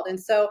the world. And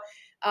so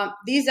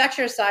these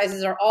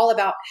exercises are all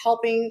about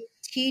helping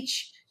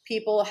teach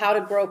people how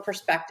to grow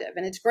perspective.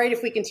 And it's great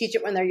if we can teach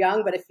it when they're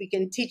young, but if we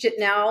can teach it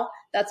now,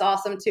 that's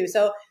awesome too.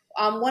 So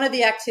one of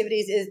the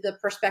activities is the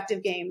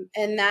perspective game.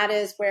 And that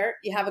is where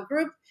you have a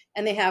group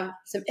and they have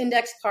some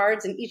index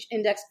cards, and each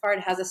index card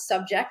has a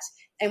subject.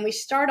 And we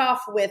start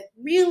off with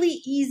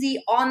really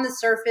easy on the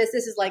surface.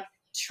 This is like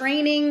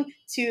training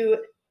to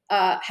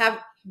have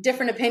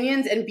different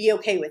opinions and be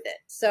okay with it.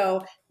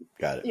 So,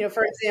 got it.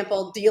 For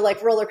example, do you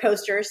like roller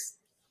coasters?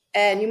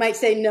 And you might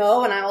say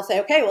no, and I will say,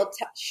 okay, well,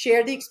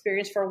 share the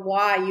experience for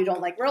why you don't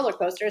like roller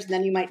coasters. And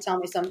then you might tell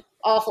me some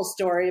awful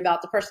story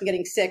about the person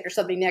getting sick or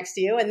something next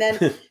to you. And then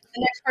the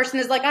next person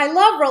is like, I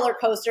love roller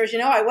coasters.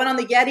 I went on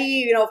the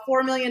Yeti,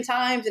 4 million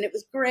times and it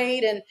was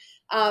great. And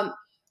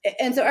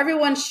so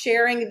everyone's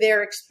sharing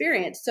their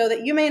experience so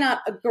that you may not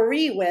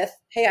agree with,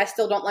 hey, I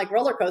still don't like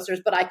roller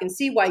coasters, but I can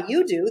see why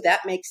you do.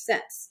 That makes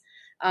sense.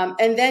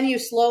 And then you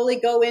slowly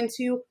go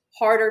into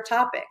harder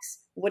topics.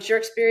 What's your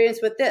experience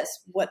with this?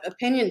 What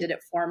opinion did it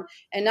form?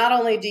 And not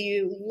only do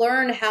you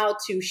learn how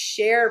to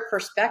share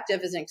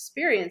perspectives and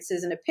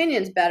experiences and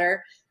opinions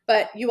better,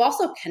 but you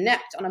also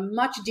connect on a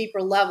much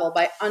deeper level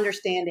by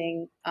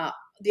understanding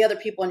the other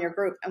people in your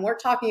group. And we're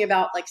talking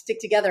about like stick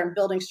together and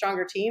building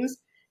stronger teams.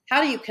 How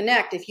do you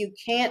connect if you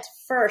can't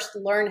first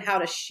learn how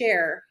to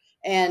share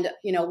and,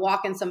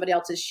 walk in somebody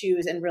else's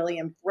shoes and really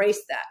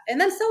embrace that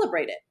and then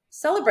celebrate it?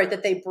 Celebrate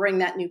that they bring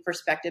that new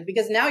perspective,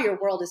 because now your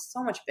world is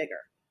so much bigger.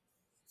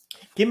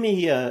 Give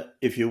me,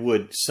 if you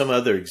would, some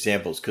other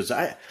examples, because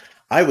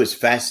I was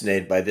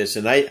fascinated by this,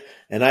 and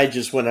I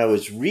just, when I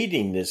was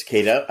reading this,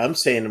 Kate, I'm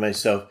saying to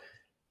myself,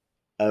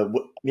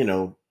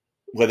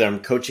 whether I'm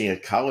coaching a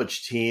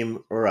college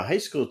team or a high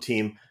school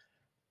team,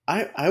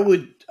 I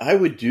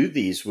would do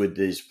these with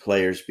these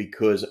players,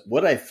 because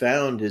what I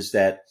found is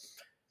that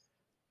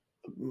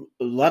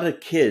a lot of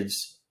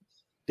kids,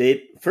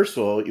 first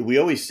of all, we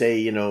always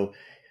say,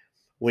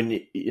 when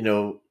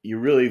you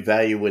really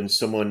value when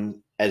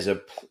someone as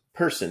a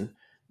person,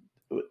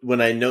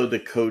 when I know the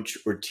coach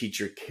or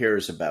teacher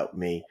cares about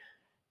me.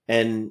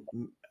 And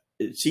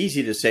it's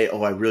easy to say,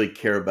 oh, I really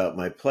care about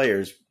my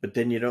players, but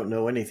then you don't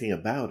know anything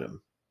about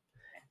them.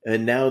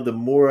 And now the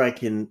more I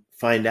can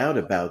find out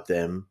about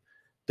them,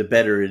 the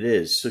better it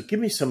is. So give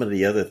me some of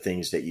the other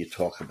things that you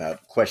talk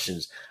about,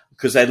 questions,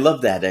 because I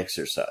love that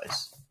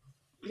exercise.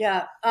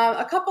 Yeah.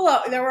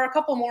 There were a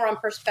couple more on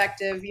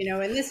perspective,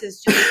 and this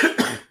is just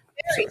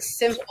very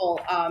simple,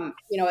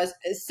 as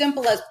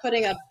simple as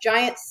putting a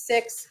giant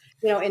 6,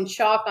 in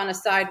chalk on a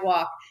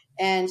sidewalk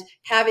and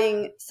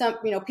having some,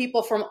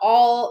 people from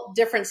all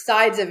different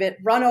sides of it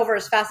run over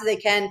as fast as they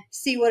can,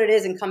 see what it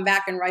is and come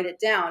back and write it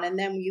down. And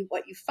then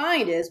what you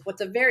find is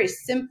what's a very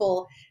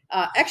simple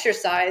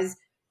exercise.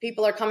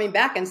 People are coming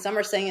back and some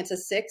are saying it's a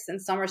 6 and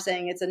some are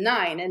saying it's a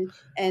 9.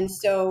 And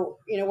so,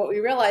 what we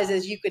realize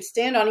is you could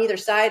stand on either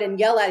side and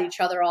yell at each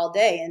other all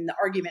day and the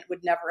argument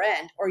would never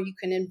end. Or you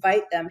can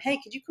invite them, hey,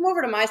 could you come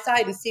over to my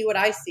side and see what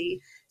I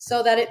see,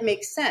 so that it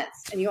makes sense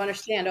and you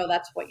understand, oh,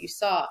 that's what you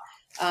saw.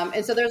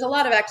 And so there's a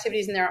lot of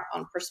activities in there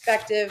on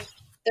perspective.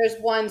 There's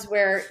ones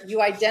where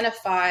you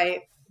identify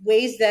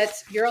ways that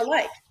you're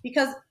alike,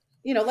 because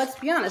let's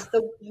be honest,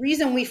 the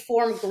reason we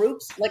form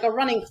groups like a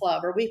running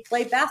club or we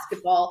play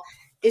basketball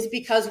is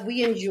because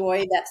we enjoy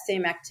that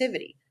same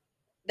activity.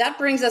 That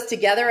brings us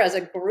together as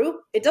a group.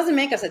 It doesn't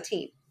make us a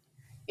team.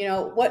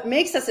 What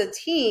makes us a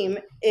team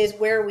is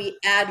where we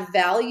add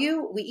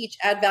value. We each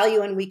add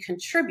value and we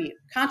contribute.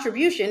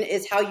 Contribution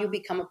is how you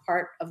become a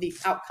part of the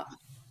outcome.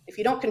 If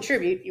you don't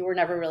contribute, you were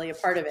never really a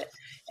part of it.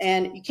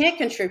 And you can't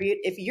contribute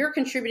if you're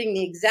contributing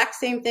the exact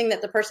same thing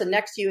that the person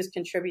next to you is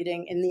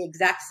contributing in the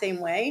exact same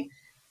way.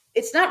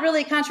 It's not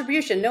really a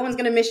contribution. No one's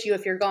going to miss you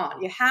if you're gone.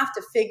 You have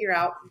to figure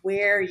out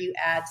where you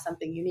add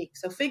something unique.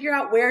 So figure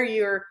out where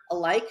you're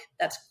alike.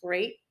 That's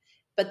great.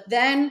 But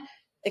then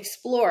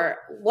explore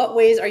what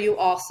ways are you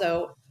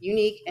also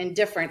unique and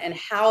different, and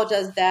how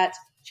does that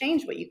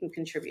change what you can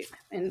contribute,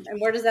 and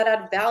where does that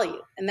add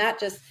value? And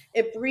that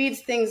it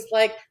breeds things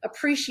like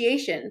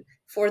appreciation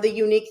for the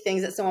unique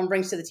things that someone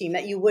brings to the team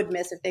that you would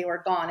miss if they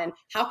were gone. And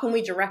how can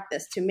we direct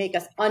this to make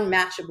us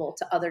unmatchable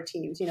to other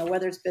teams,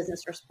 whether it's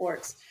business or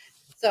sports.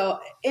 So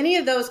any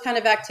of those kind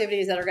of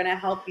activities that are going to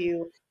help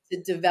you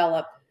to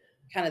develop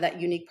kind of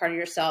that unique part of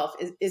yourself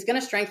is going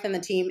to strengthen the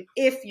team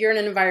if you're in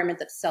an environment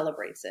that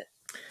celebrates it.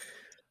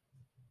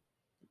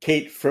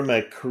 Kate, from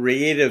a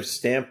creative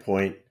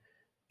standpoint,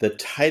 the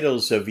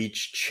titles of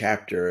each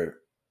chapter,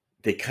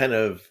 they kind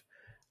of,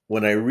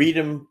 when I read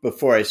them,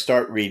 before I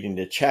start reading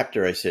the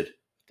chapter, I said, what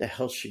the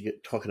hell is she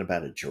talking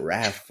about a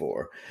giraffe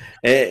for?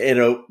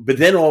 But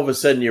then all of a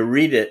sudden you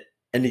read it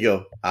and you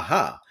go,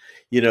 aha,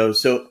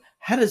 so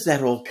how does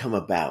that all come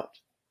about?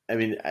 I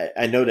mean,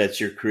 I know that's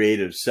your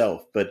creative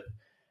self, but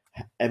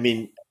I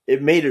mean,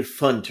 it made it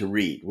fun to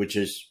read, which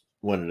is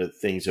one of the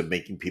things of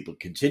making people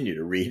continue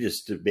to read,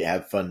 is to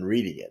have fun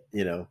reading it,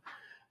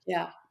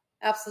 Yeah,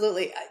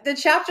 absolutely. The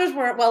chapters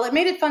it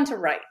made it fun to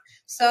write.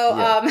 So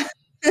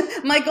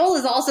my goal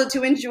is also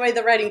to enjoy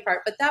the writing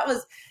part, but that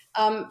was,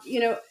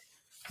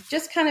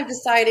 just kind of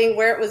deciding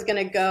where it was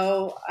going to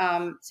go,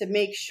 to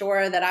make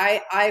sure that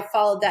I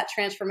followed that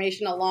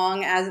transformation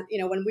along. As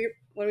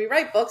when we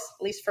write books,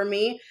 at least for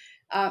me,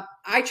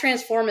 I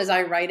transform as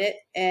I write it,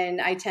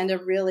 and I tend to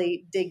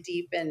really dig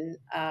deep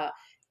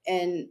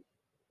and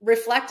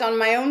reflect on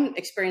my own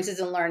experiences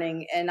and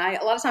learning. And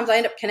a lot of times I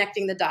end up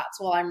connecting the dots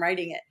while I'm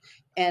writing it,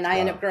 and I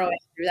end up growing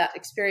through that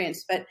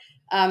experience. But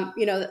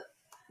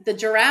the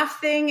giraffe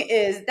thing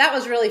that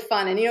was really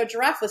fun. And,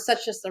 giraffe was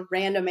such just a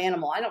random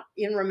animal. I don't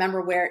even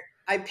remember where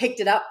I picked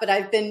it up, but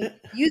I've been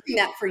using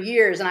that for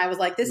years. And I was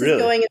like, this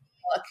is going in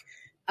the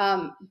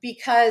book.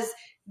 Because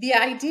the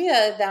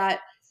idea that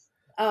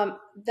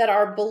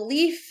our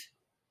belief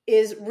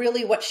is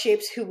really what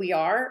shapes who we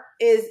are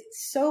is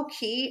so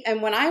key.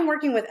 And when I'm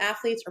working with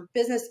athletes or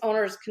business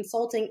owners,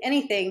 consulting,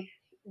 anything,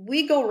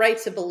 we go right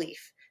to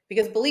belief,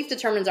 because belief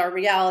determines our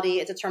reality.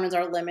 It determines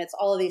our limits,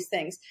 all of these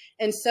things.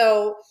 And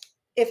so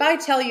if I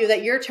tell you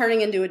that you're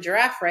turning into a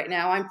giraffe right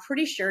now, I'm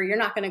pretty sure you're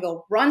not going to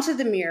go run to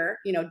the mirror,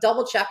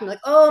 double check and be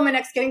like, oh, my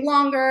neck's getting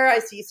longer. I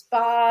see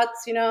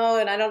spots,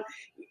 and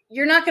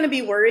you're not going to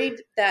be worried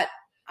that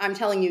I'm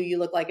telling you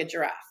look like a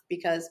giraffe,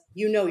 because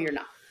you're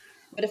not.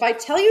 But if I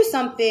tell you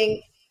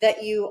something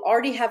that you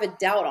already have a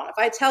doubt on, if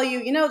I tell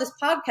you, this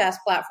podcast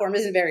platform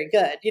isn't very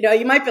good,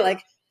 you might be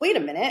like, wait a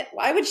minute,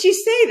 why would she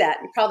say that?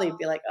 You'd probably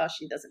be like, oh,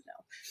 she doesn't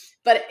know.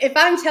 But if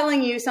I'm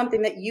telling you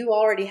something that you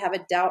already have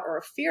a doubt or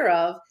a fear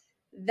of,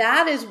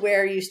 that is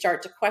where you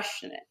start to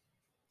question it.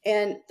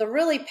 And the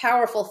really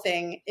powerful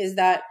thing is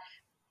that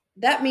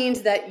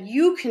means that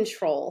you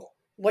control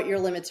what your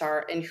limits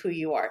are and who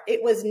you are.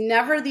 It was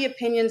never the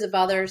opinions of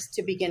others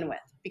to begin with,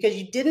 because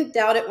you didn't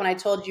doubt it when I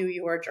told you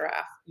you were a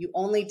giraffe. You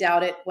only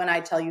doubt it when I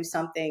tell you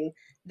something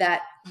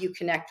that you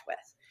connect with.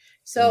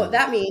 So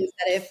that means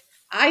that if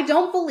I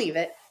don't believe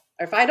it,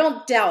 or if I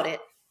don't doubt it,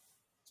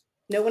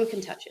 no one can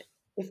touch it.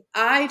 If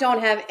I don't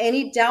have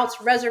any doubts,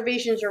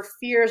 reservations, or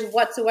fears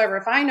whatsoever,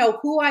 if I know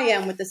who I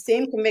am with the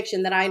same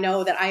conviction that I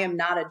know that I am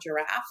not a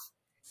giraffe,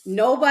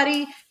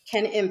 nobody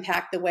can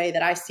impact the way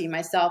that I see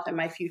myself and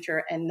my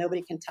future, and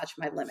nobody can touch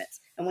my limits.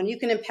 And when you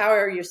can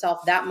empower yourself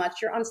that much,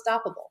 you're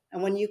unstoppable.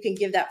 And when you can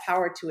give that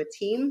power to a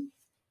team,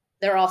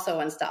 they're also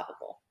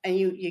unstoppable. And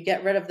you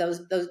get rid of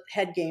those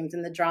head games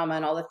and the drama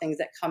and all the things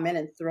that come in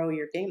and throw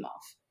your game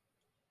off.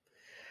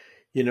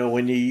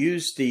 When you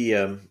use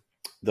the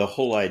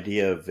whole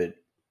idea of it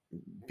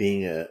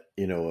being a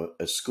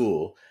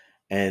school,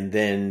 and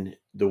then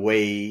the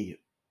way,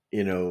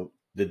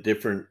 the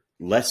different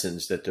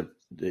lessons that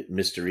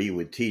Mr. E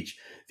would teach,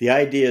 the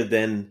idea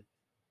then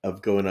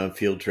of going on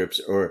field trips,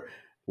 or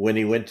when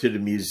he went to the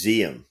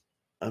museum,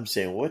 I'm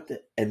saying,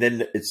 and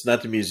then it's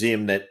not the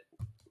museum that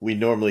we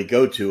normally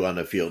go to on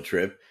a field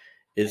trip.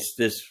 It's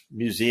this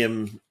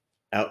museum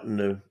out in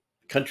the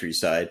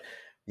countryside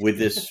with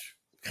this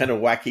kind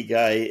of wacky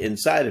guy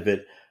inside of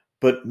it.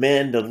 But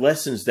man, the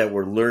lessons that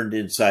were learned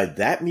inside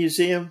that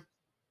museum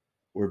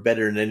were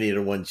better than any of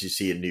the ones you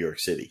see in New York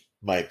City,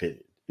 in my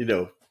opinion,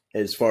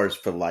 as far as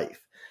for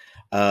life.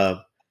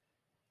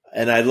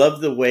 And I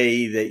love the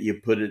way that you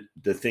put it,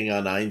 the thing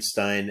on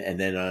Einstein, and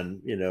then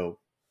on,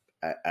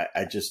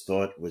 I just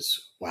thought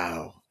was,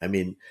 wow. I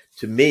mean,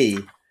 to me,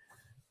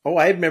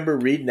 I remember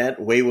reading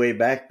that way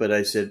back, but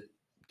I said,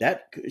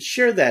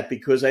 share that,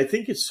 because I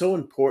think it's so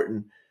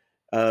important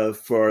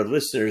for our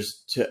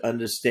listeners to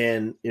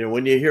understand.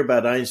 When you hear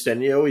about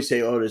Einstein, you always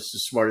say, oh, that's the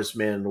smartest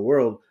man in the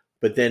world.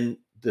 But then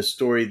the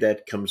story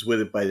that comes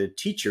with it by the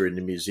teacher in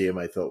the museum,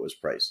 I thought was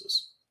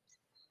priceless.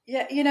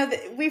 Yeah,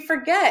 we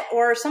forget,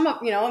 or some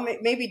of,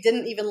 maybe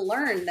didn't even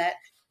learn that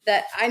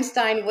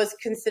Einstein was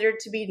considered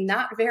to be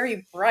not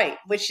very bright,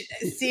 which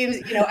seems,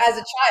 as a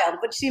child,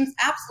 which seems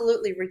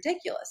absolutely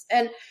ridiculous.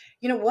 And,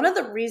 one of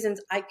the reasons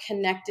I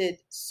connected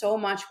so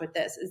much with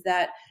this is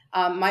that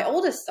my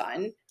oldest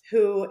son,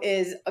 who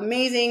is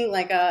amazing,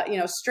 like a,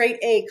 straight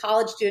A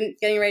college student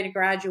getting ready to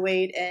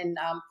graduate, and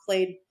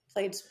played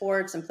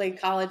sports and played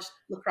college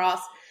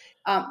lacrosse,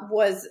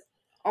 was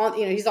on,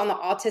 he's on the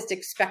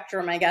autistic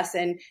spectrum, I guess.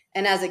 And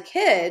as a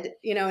kid,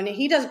 and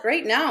he does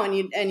great now, and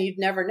you'd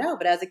never know,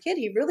 but as a kid,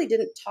 he really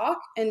didn't talk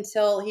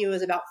until he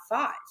was about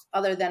 5,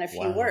 other than a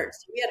few words.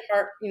 We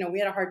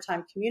had a hard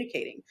time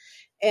communicating,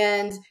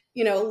 and,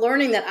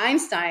 learning that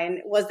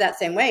Einstein was that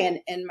same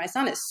way. And my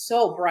son is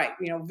so bright,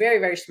 very,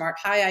 very smart,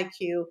 high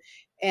IQ.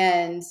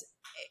 And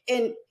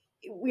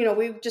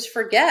we just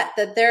forget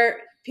that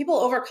people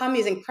overcome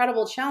these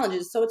incredible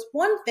challenges. So it's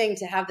one thing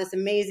to have this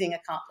amazing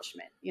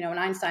accomplishment, and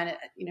Einstein,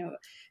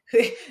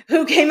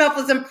 who came up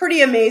with some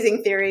pretty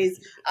amazing theories.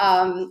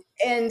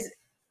 And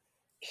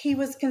he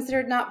was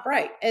considered not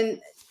bright. And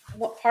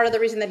part of the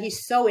reason that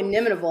he's so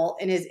inimitable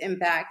in his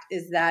impact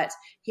is that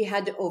he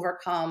had to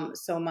overcome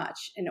so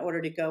much in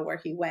order to go where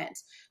he went.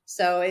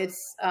 So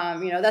it's,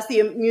 that's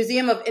the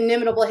Museum of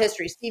Inimitable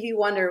History. Stevie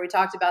Wonder, we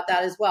talked about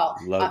that as well.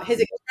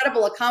 His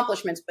incredible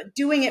accomplishments, but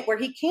doing it where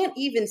he can't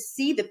even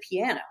see the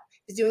piano.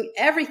 He's doing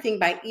everything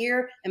by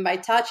ear and by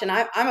touch. And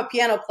I'm a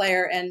piano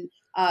player, and,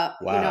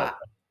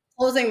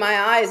 closing my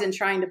eyes and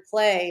trying to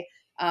play,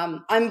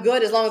 I'm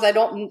good as long as I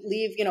don't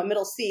leave,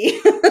 middle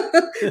C.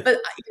 But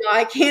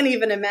I can't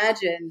even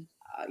imagine,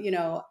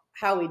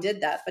 how we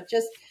did that. But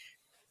just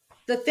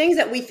the things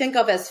that we think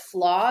of as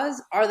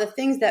flaws are the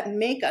things that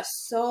make us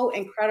so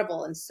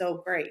incredible and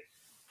so great.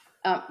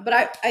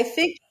 But I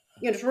think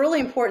it's really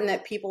important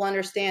that people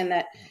understand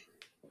that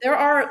there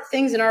are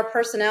things in our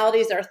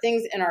personalities, there are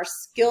things in our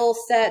skill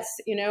sets,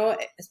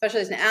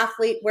 especially as an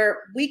athlete, where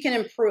we can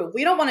improve.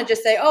 We don't want to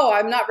just say, oh,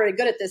 I'm not very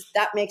good at this,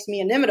 that makes me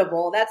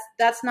inimitable.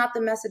 That's not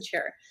the message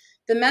here.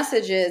 The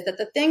message is that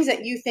the things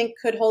that you think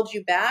could hold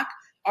you back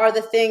are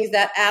the things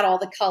that add all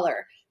the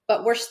color.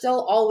 But we're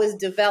still always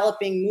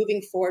developing,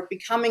 moving forward,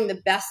 becoming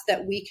the best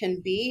that we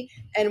can be.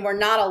 And we're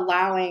not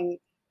allowing,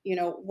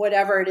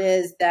 whatever it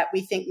is that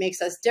we think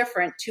makes us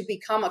different to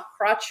become a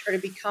crutch or to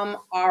become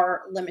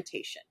our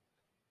limitation.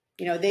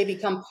 They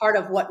become part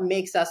of what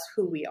makes us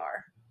who we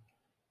are.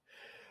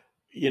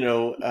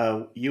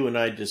 You and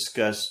I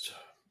discussed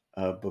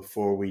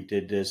before we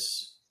did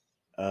this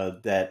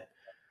that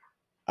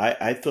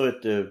I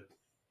thought the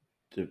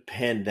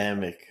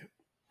pandemic,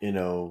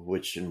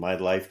 which in my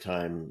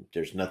lifetime,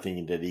 there's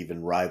nothing that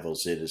even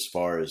rivals it as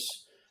far as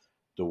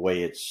the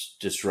way it's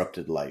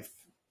disrupted life.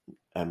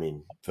 I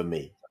mean, for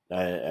me,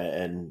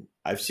 and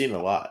I've seen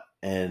a lot.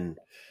 And,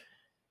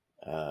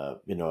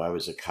 I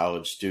was a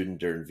college student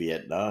during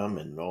Vietnam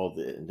and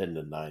and then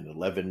the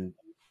 9/11.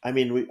 I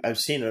mean, I've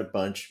seen a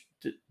bunch,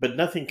 but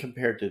nothing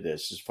compared to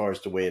this as far as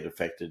the way it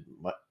affected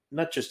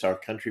not just our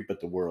country,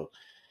 but the world.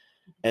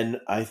 And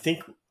I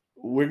think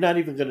we're not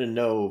even going to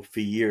know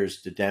for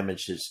years the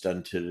damage it's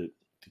done to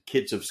the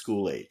kids of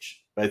school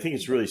age. But I think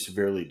it's really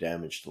severely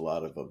damaged a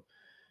lot of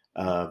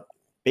them,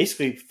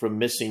 basically from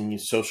missing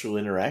social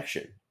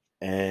interaction.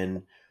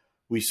 And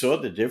we saw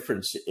the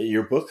difference.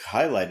 Your book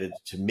highlighted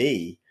to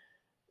me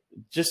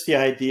just the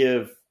idea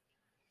of,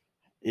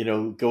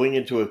 going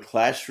into a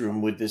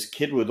classroom with this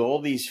kid with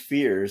all these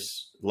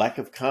fears, lack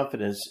of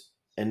confidence,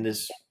 and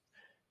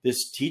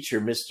this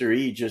teacher, Mr.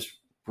 E, just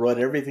brought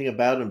everything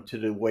about him to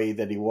the way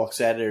that he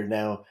walks out of there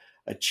now,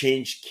 a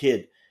changed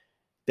kid,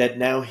 that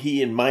now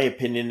he, in my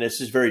opinion,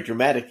 this is very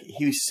dramatic,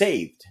 he's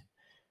saved.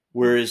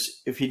 Whereas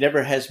if he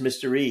never has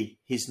Mr. E,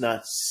 he's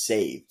not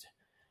saved.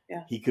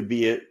 Yeah. He could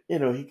be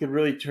he could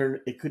really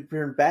it could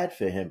turn bad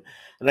for him.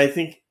 And I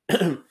think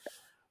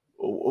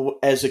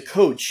as a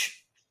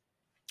coach,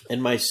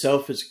 and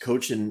myself as a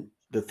coach, and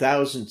the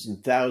thousands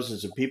and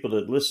thousands of people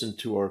that listen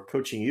to our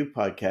Coaching You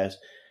podcast,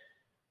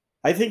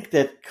 I think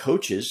that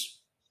coaches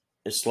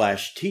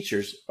 /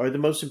 teachers are the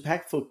most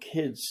impactful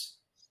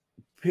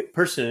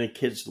person in a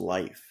kid's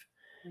life.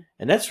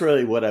 And that's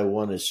really what I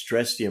want to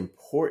stress, the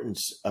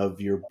importance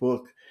of your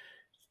book,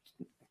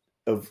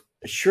 of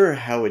sure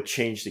how it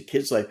changed the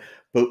kid's life,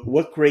 but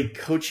what great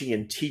coaching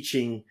and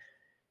teaching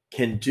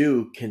can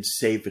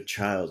save a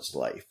child's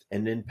life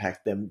and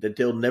impact them that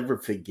they'll never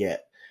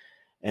forget.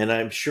 And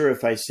I'm sure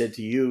if I said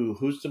to you,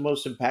 who's the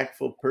most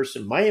impactful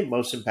person? My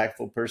most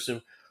impactful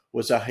person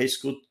was a high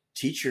school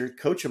teacher,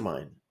 coach of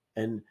mine.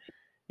 And,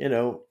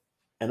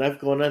 and I've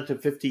gone on to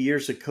 50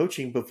 years of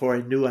coaching before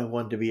I knew I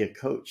wanted to be a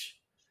coach.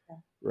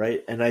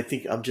 Right. And I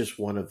think I'm just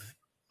one of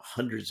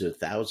hundreds of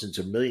thousands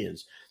of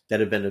millions that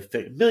have been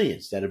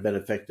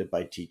affected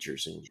by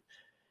teachers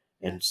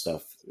and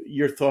stuff.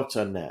 Your thoughts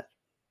on that?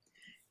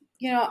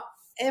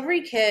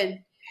 Every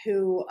kid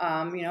who,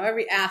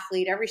 every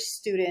athlete, every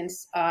student,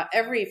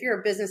 if you're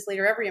a business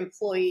leader, every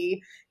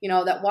employee,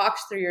 that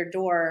walks through your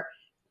door,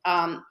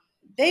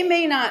 they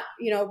may not,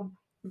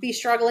 be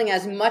struggling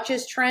as much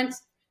as Trent,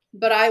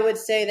 but I would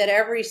say that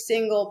every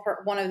single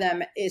one of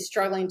them is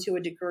struggling to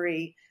a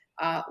degree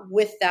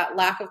with that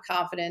lack of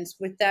confidence,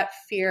 with that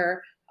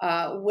fear,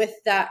 with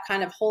that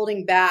kind of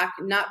holding back,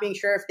 not being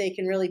sure if they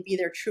can really be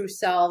their true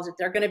selves, if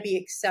they're going to be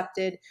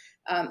accepted,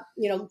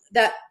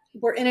 that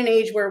we're in an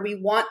age where we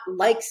want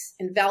likes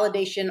and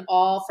validation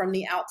all from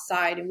the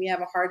outside. And we have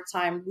a hard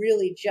time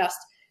really just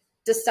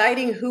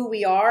deciding who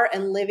we are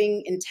and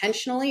living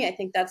intentionally. I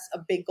think that's a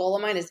big goal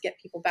of mine, is get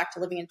people back to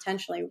living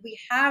intentionally. We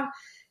have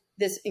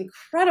this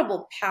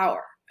incredible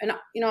power. And,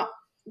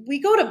 we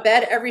go to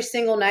bed every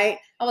single night,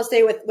 I will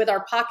say, with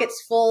our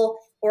pockets full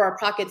or our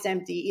pockets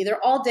empty. Either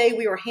all day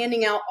we were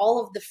handing out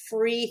all of the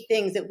free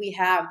things that we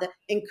have, the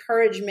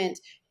encouragement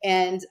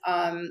and,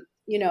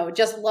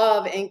 just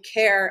love and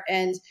care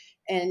and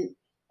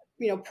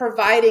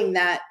providing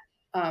that,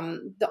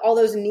 all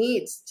those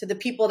needs to the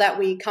people that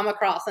we come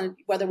across, and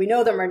whether we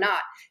know them or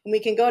not. And we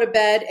can go to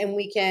bed and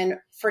we can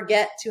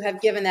forget to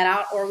have given that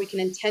out, or we can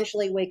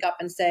intentionally wake up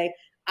and say,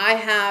 I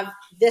have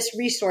this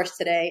resource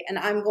today, and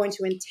I'm going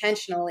to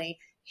intentionally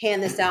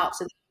hand this out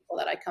to the people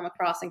that I come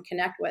across and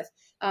connect with.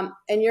 And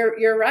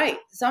you're right.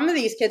 Some of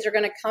these kids are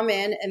going to come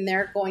in and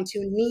they're going to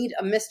need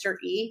a Mr.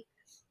 E,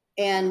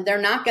 and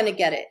they're not going to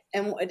get it.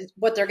 And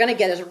what they're going to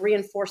get is a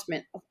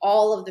reinforcement of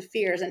all of the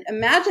fears. And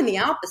imagine the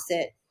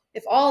opposite.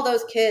 If all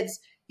those kids,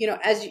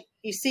 as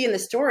you see in the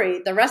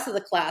story, the rest of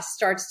the class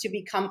starts to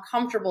become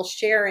comfortable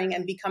sharing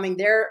and becoming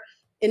their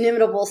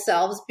inimitable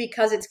selves,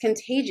 because it's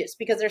contagious,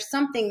 because there's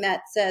something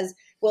that says,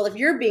 well, if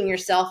you're being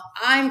yourself,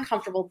 I'm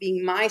comfortable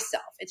being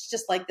myself. It's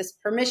just like this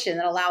permission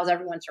that allows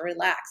everyone to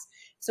relax.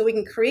 So we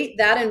can create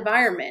that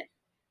environment,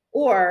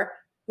 or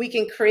we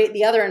can create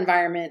the other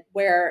environment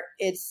where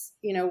it's,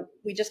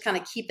 we just kind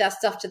of keep that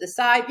stuff to the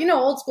side.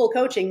 Old school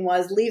coaching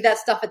was leave that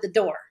stuff at the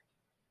door,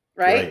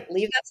 right?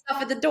 Leave that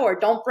stuff at the door.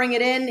 Don't bring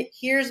it in.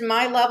 Here's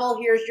my level.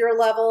 Here's your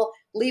level.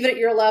 leave it at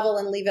your level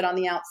and leave it on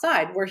the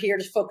outside. We're here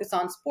to focus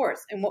on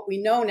sports. And what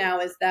we know now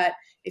is that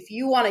if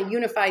you want a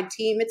unified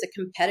team, it's a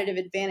competitive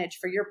advantage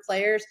for your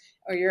players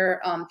or your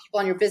people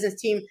on your business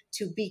team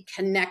to be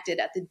connected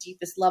at the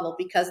deepest level,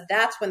 because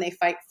that's when they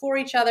fight for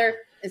each other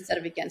instead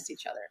of against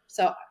each other.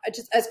 So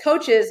just as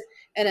coaches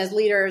and as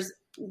leaders,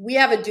 we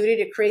have a duty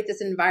to create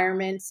this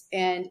environment,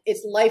 and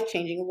it's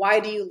life-changing. Why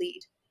do you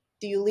lead?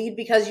 Do you lead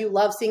because you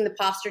love seeing the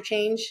posture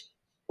change,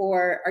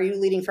 or are you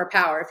leading for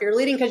power? If you're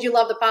leading because you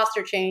love the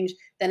posture change,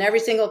 then every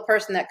single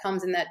person that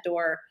comes in that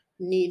door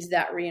needs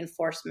that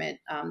reinforcement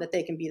that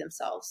they can be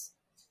themselves.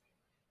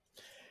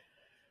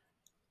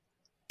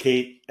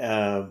 Kate,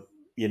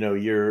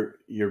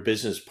 your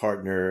business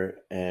partner,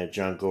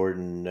 John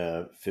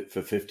Gordon,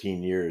 for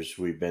 15 years,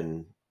 we've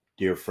been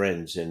dear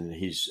friends, and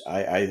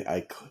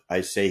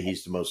I say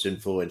he's the most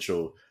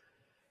influential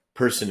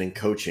person in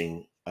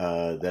coaching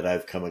that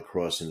I've come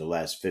across in the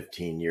last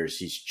 15 years.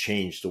 He's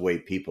changed the way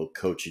people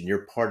coach, and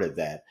you're part of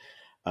that.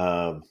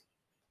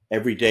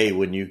 Every day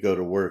when you go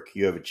to work,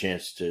 you have a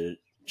chance to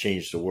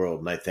change the world,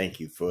 and I thank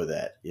you for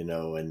that,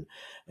 and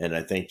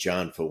I thank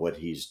John for what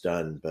he's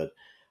done. But,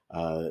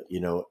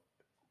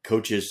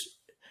 coaches,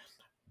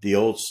 the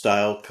old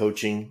style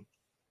coaching,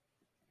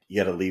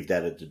 you got to leave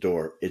that at the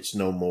door. It's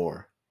no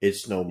more.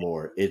 It's no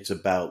more. It's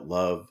about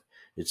love.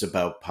 It's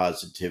about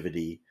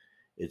positivity.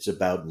 It's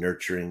about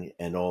nurturing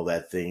and all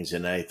that things.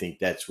 And I think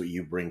that's what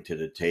you bring to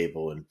the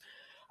table. And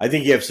I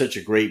think you have such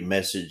a great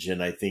message.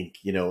 And I think,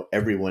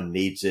 everyone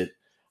needs it.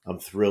 I'm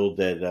thrilled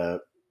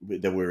that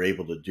we're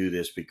able to do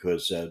this,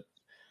 because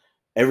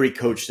every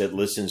coach that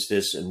listens to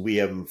this, and we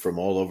have them from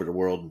all over the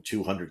world in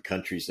 200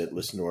 countries that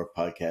listen to our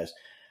podcast.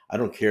 I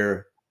don't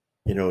care,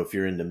 if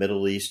you're in the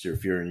Middle East or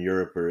if you're in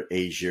Europe or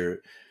Asia,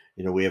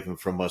 we have them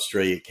from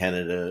Australia,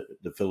 Canada,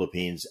 the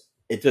Philippines.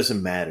 It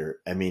doesn't matter.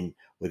 I mean,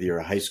 whether you're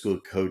a high school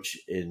coach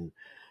in,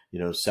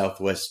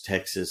 Southwest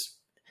Texas,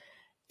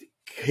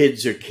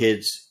 kids are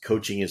kids,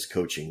 coaching is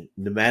coaching,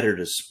 no matter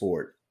the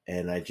sport.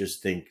 And I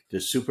just think the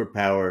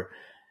superpower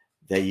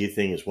that you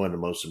think is one of the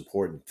most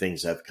important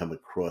things I've come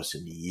across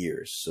in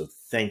years. So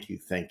thank you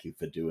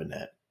for doing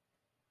that.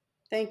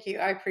 Thank you.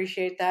 I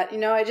appreciate that.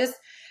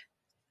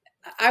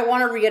 I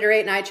want to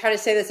reiterate, and I try to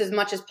say this as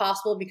much as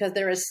possible, because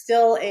there is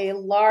still a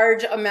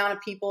large amount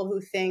of people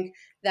who think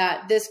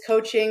that this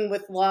coaching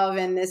with love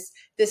and this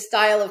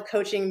style of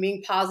coaching,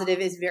 being positive,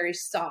 is very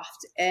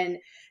soft. And,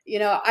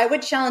 I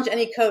would challenge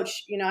any coach.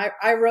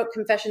 I wrote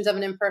Confessions of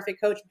an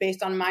Imperfect Coach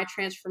based on my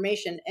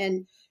transformation.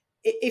 And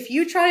if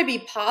you try to be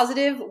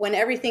positive when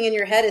everything in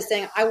your head is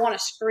saying, I want to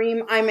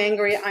scream, I'm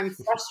angry, I'm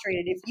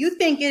frustrated, if you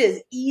think it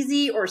is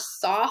easy or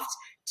soft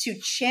to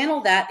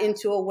channel that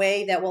into a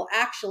way that will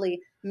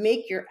actually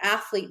make your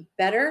athlete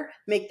better,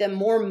 make them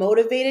more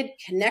motivated,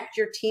 connect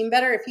your team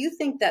better, if you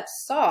think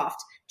that's soft,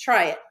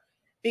 try it,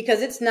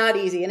 because it's not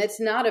easy. And it's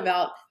not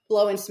about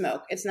blowing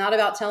smoke. It's not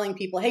about telling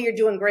people, hey, you're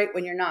doing great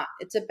when you're not.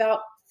 It's about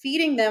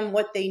feeding them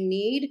what they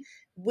need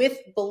with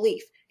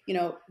belief.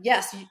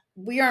 Yes,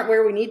 we aren't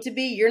where we need to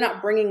be. You're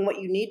not bringing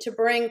what you need to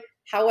bring.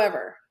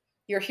 However,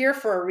 you're here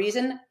for a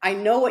reason. I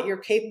know what you're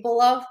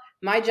capable of.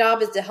 My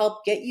job is to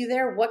help get you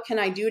there. What can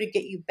I do to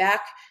get you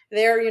back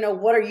there?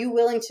 What are you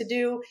willing to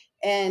do?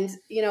 And,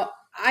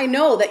 I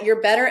know that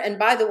you're better. And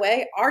by the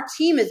way, our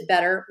team is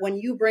better when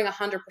you bring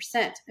 100%.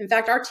 In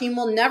fact, our team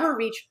will never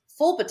reach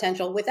full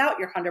potential without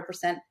your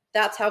 100%.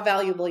 That's how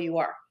valuable you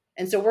are.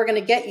 And so we're going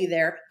to get you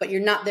there, but you're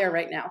not there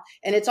right now.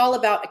 And it's all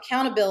about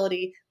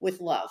accountability with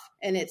love.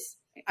 And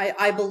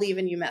I believe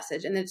in you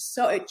message. And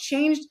it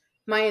changed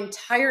my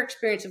entire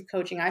experience of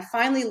coaching. I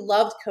finally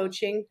loved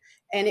coaching,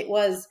 and it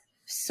was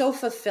so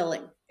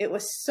fulfilling. It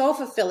was so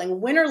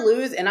fulfilling, win or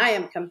lose. And I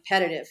am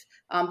competitive.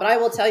 But I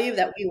will tell you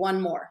that we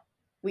won more.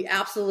 We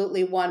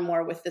absolutely won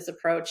more with this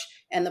approach,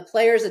 and the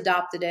players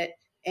adopted it,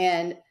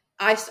 and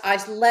I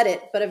led it,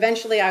 but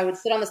eventually I would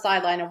sit on the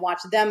sideline and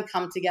watch them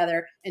come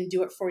together and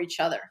do it for each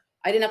other.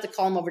 I didn't have to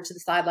call them over to the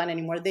sideline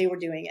anymore. They were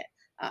doing it.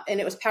 And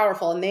it was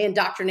powerful, and they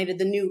indoctrinated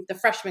the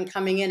freshmen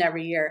coming in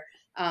every year.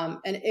 And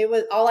it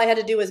was, all I had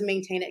to do was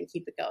maintain it and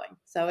keep it going.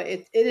 So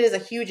it is a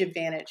huge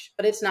advantage,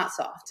 but it's not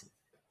soft.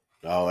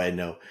 Oh, I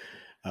know.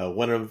 I'm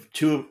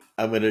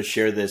going to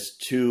share this.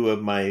 Two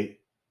of my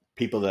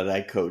people that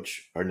I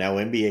coach are now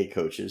NBA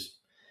coaches.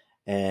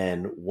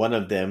 And one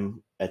of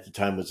them at the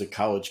time was a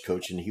college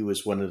coach, and he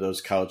was one of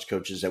those college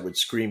coaches that would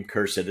scream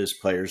curse at his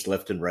players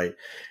left and right.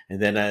 And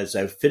then as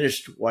I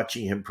finished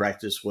watching him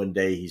practice one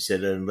day, he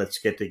said, and let's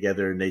get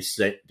together. And they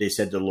said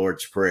the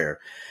Lord's Prayer.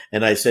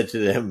 And I said to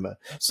them,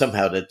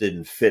 somehow that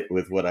didn't fit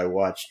with what I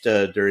watched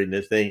during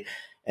the thing.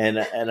 And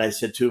I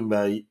said to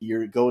him,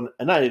 you're going,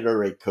 and I had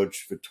already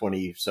coached for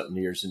 20 something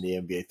years in the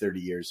NBA, 30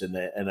 years.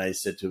 And I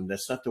said to him,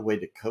 that's not the way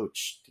to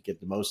coach to get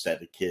the most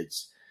out of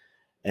kids.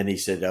 And he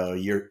said, oh,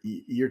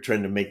 you're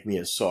trying to make me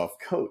a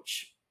soft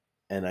coach.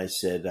 And I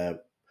said,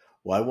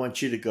 well, I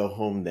want you to go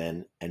home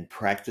then and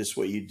practice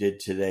what you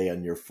did today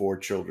on your 4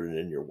 children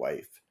and your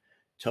wife.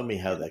 Tell me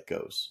how that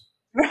goes.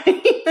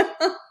 Right.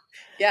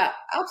 Yeah,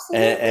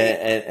 absolutely.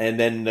 And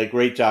then the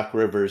great Doc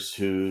Rivers,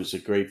 who's a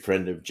great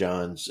friend of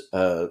John's,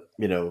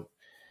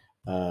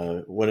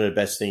 One of the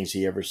best things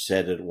he ever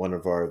said at one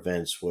of our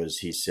events was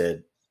he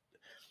said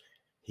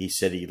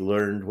he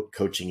learned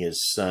coaching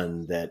his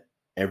son that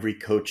every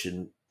coach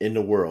in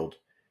the world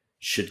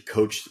should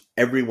coach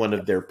every one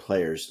of their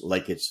players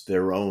like it's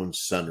their own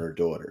son or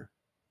daughter,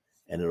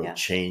 and it'll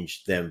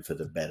change them for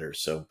the better.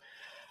 So,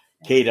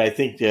 Kate, I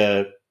think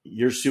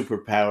your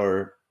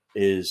superpower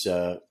is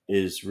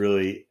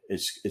really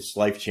it's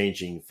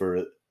life-changing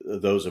for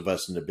those of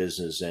us in the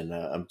business, and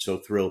I'm so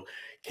thrilled.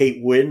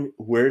 Kate,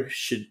 where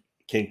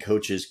can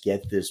coaches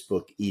get this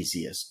book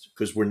easiest?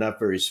 Because we're not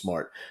very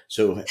smart.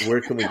 So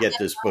where can we get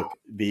this book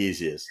the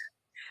easiest?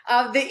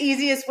 The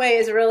easiest way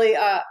is really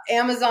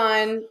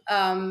Amazon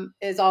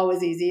is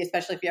always easy,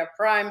 especially if you have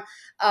Prime.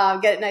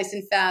 Get it nice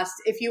and fast.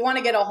 If you want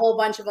to get a whole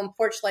bunch of them,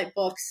 Porchlight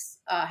Books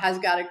has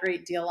got a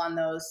great deal on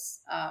those.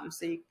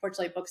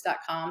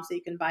 Porchlightbooks.com, so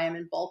you can buy them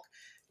in bulk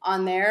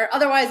on there.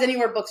 Otherwise,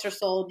 anywhere books are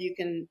sold, you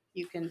can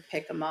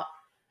pick them up.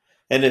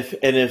 And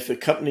if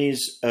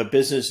companies,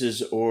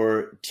 businesses,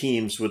 or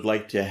teams would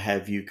like to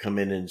have you come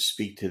in and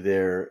speak to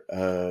their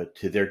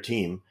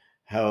team,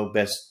 how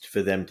best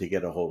for them to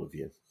get a hold of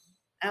you?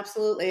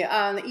 Absolutely.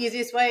 The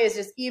easiest way is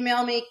just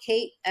email me,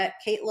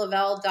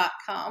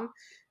 kate@katelavelle.com.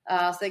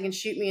 So they can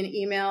shoot me an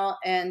email.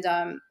 And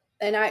I,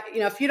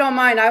 if you don't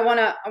mind, I want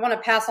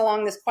to pass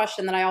along this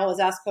question that I always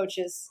ask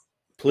coaches.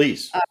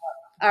 Please.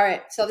 All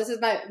right. So this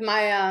is my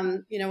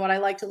what I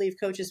like to leave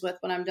coaches with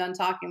when I'm done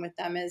talking with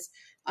them is,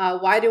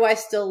 why do I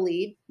still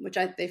lead? Which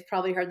they've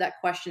probably heard that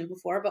question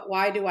before, but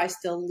why do I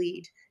still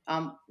lead?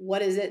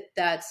 What is it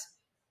that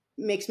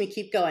makes me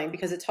keep going?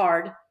 Because it's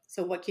hard.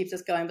 So what keeps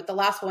us going? But the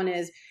last one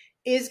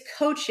is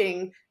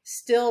coaching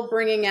still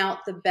bringing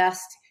out the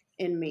best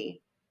in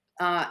me?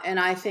 And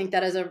I think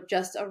that is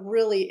just a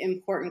really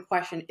important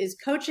question. Is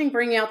coaching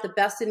bringing out the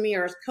best in me,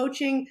 or is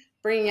coaching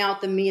bringing out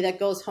the me that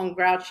goes home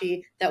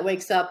grouchy, that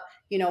wakes up,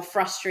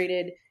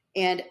 frustrated?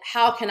 And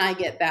how can I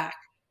get back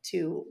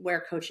to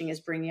where coaching is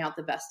bringing out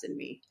the best in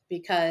me?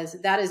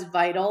 Because that is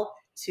vital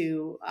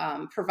to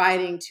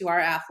providing to our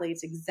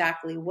athletes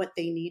exactly what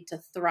they need to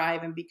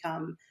thrive and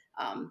become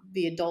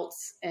the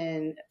adults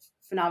and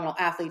phenomenal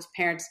athletes,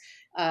 parents,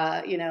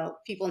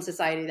 people in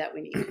society that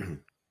we need.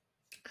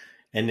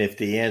 And if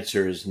the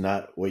answer is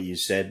not what you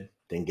said,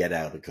 then get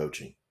out of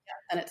coaching. Yeah,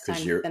 and it's time.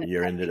 Because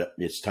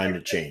it's time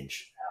to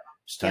change.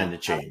 It's time to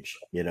change.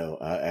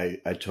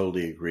 I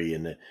totally agree,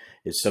 and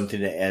it's something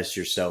to ask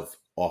yourself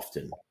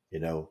often.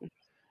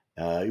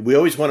 We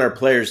always want our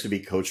players to be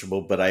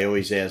coachable, but I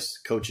always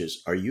ask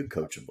coaches, "Are you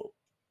coachable?"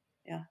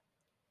 Yeah.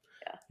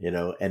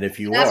 And if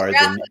you are,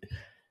 then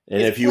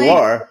if you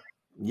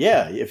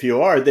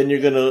are, then you're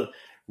going to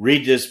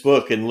read this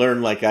book and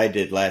learn like I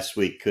did last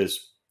week,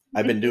 because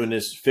I've been doing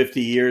this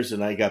 50 years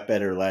and I got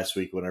better last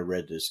week when I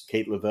read this.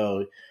 Kate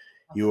Lavelle,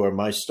 you are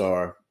my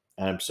star.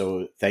 I'm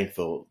so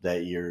thankful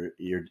that you're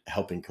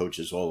helping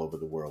coaches all over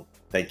the world.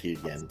 Thank you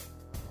again.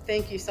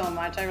 Thank you so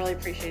much. I really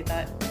appreciate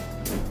that.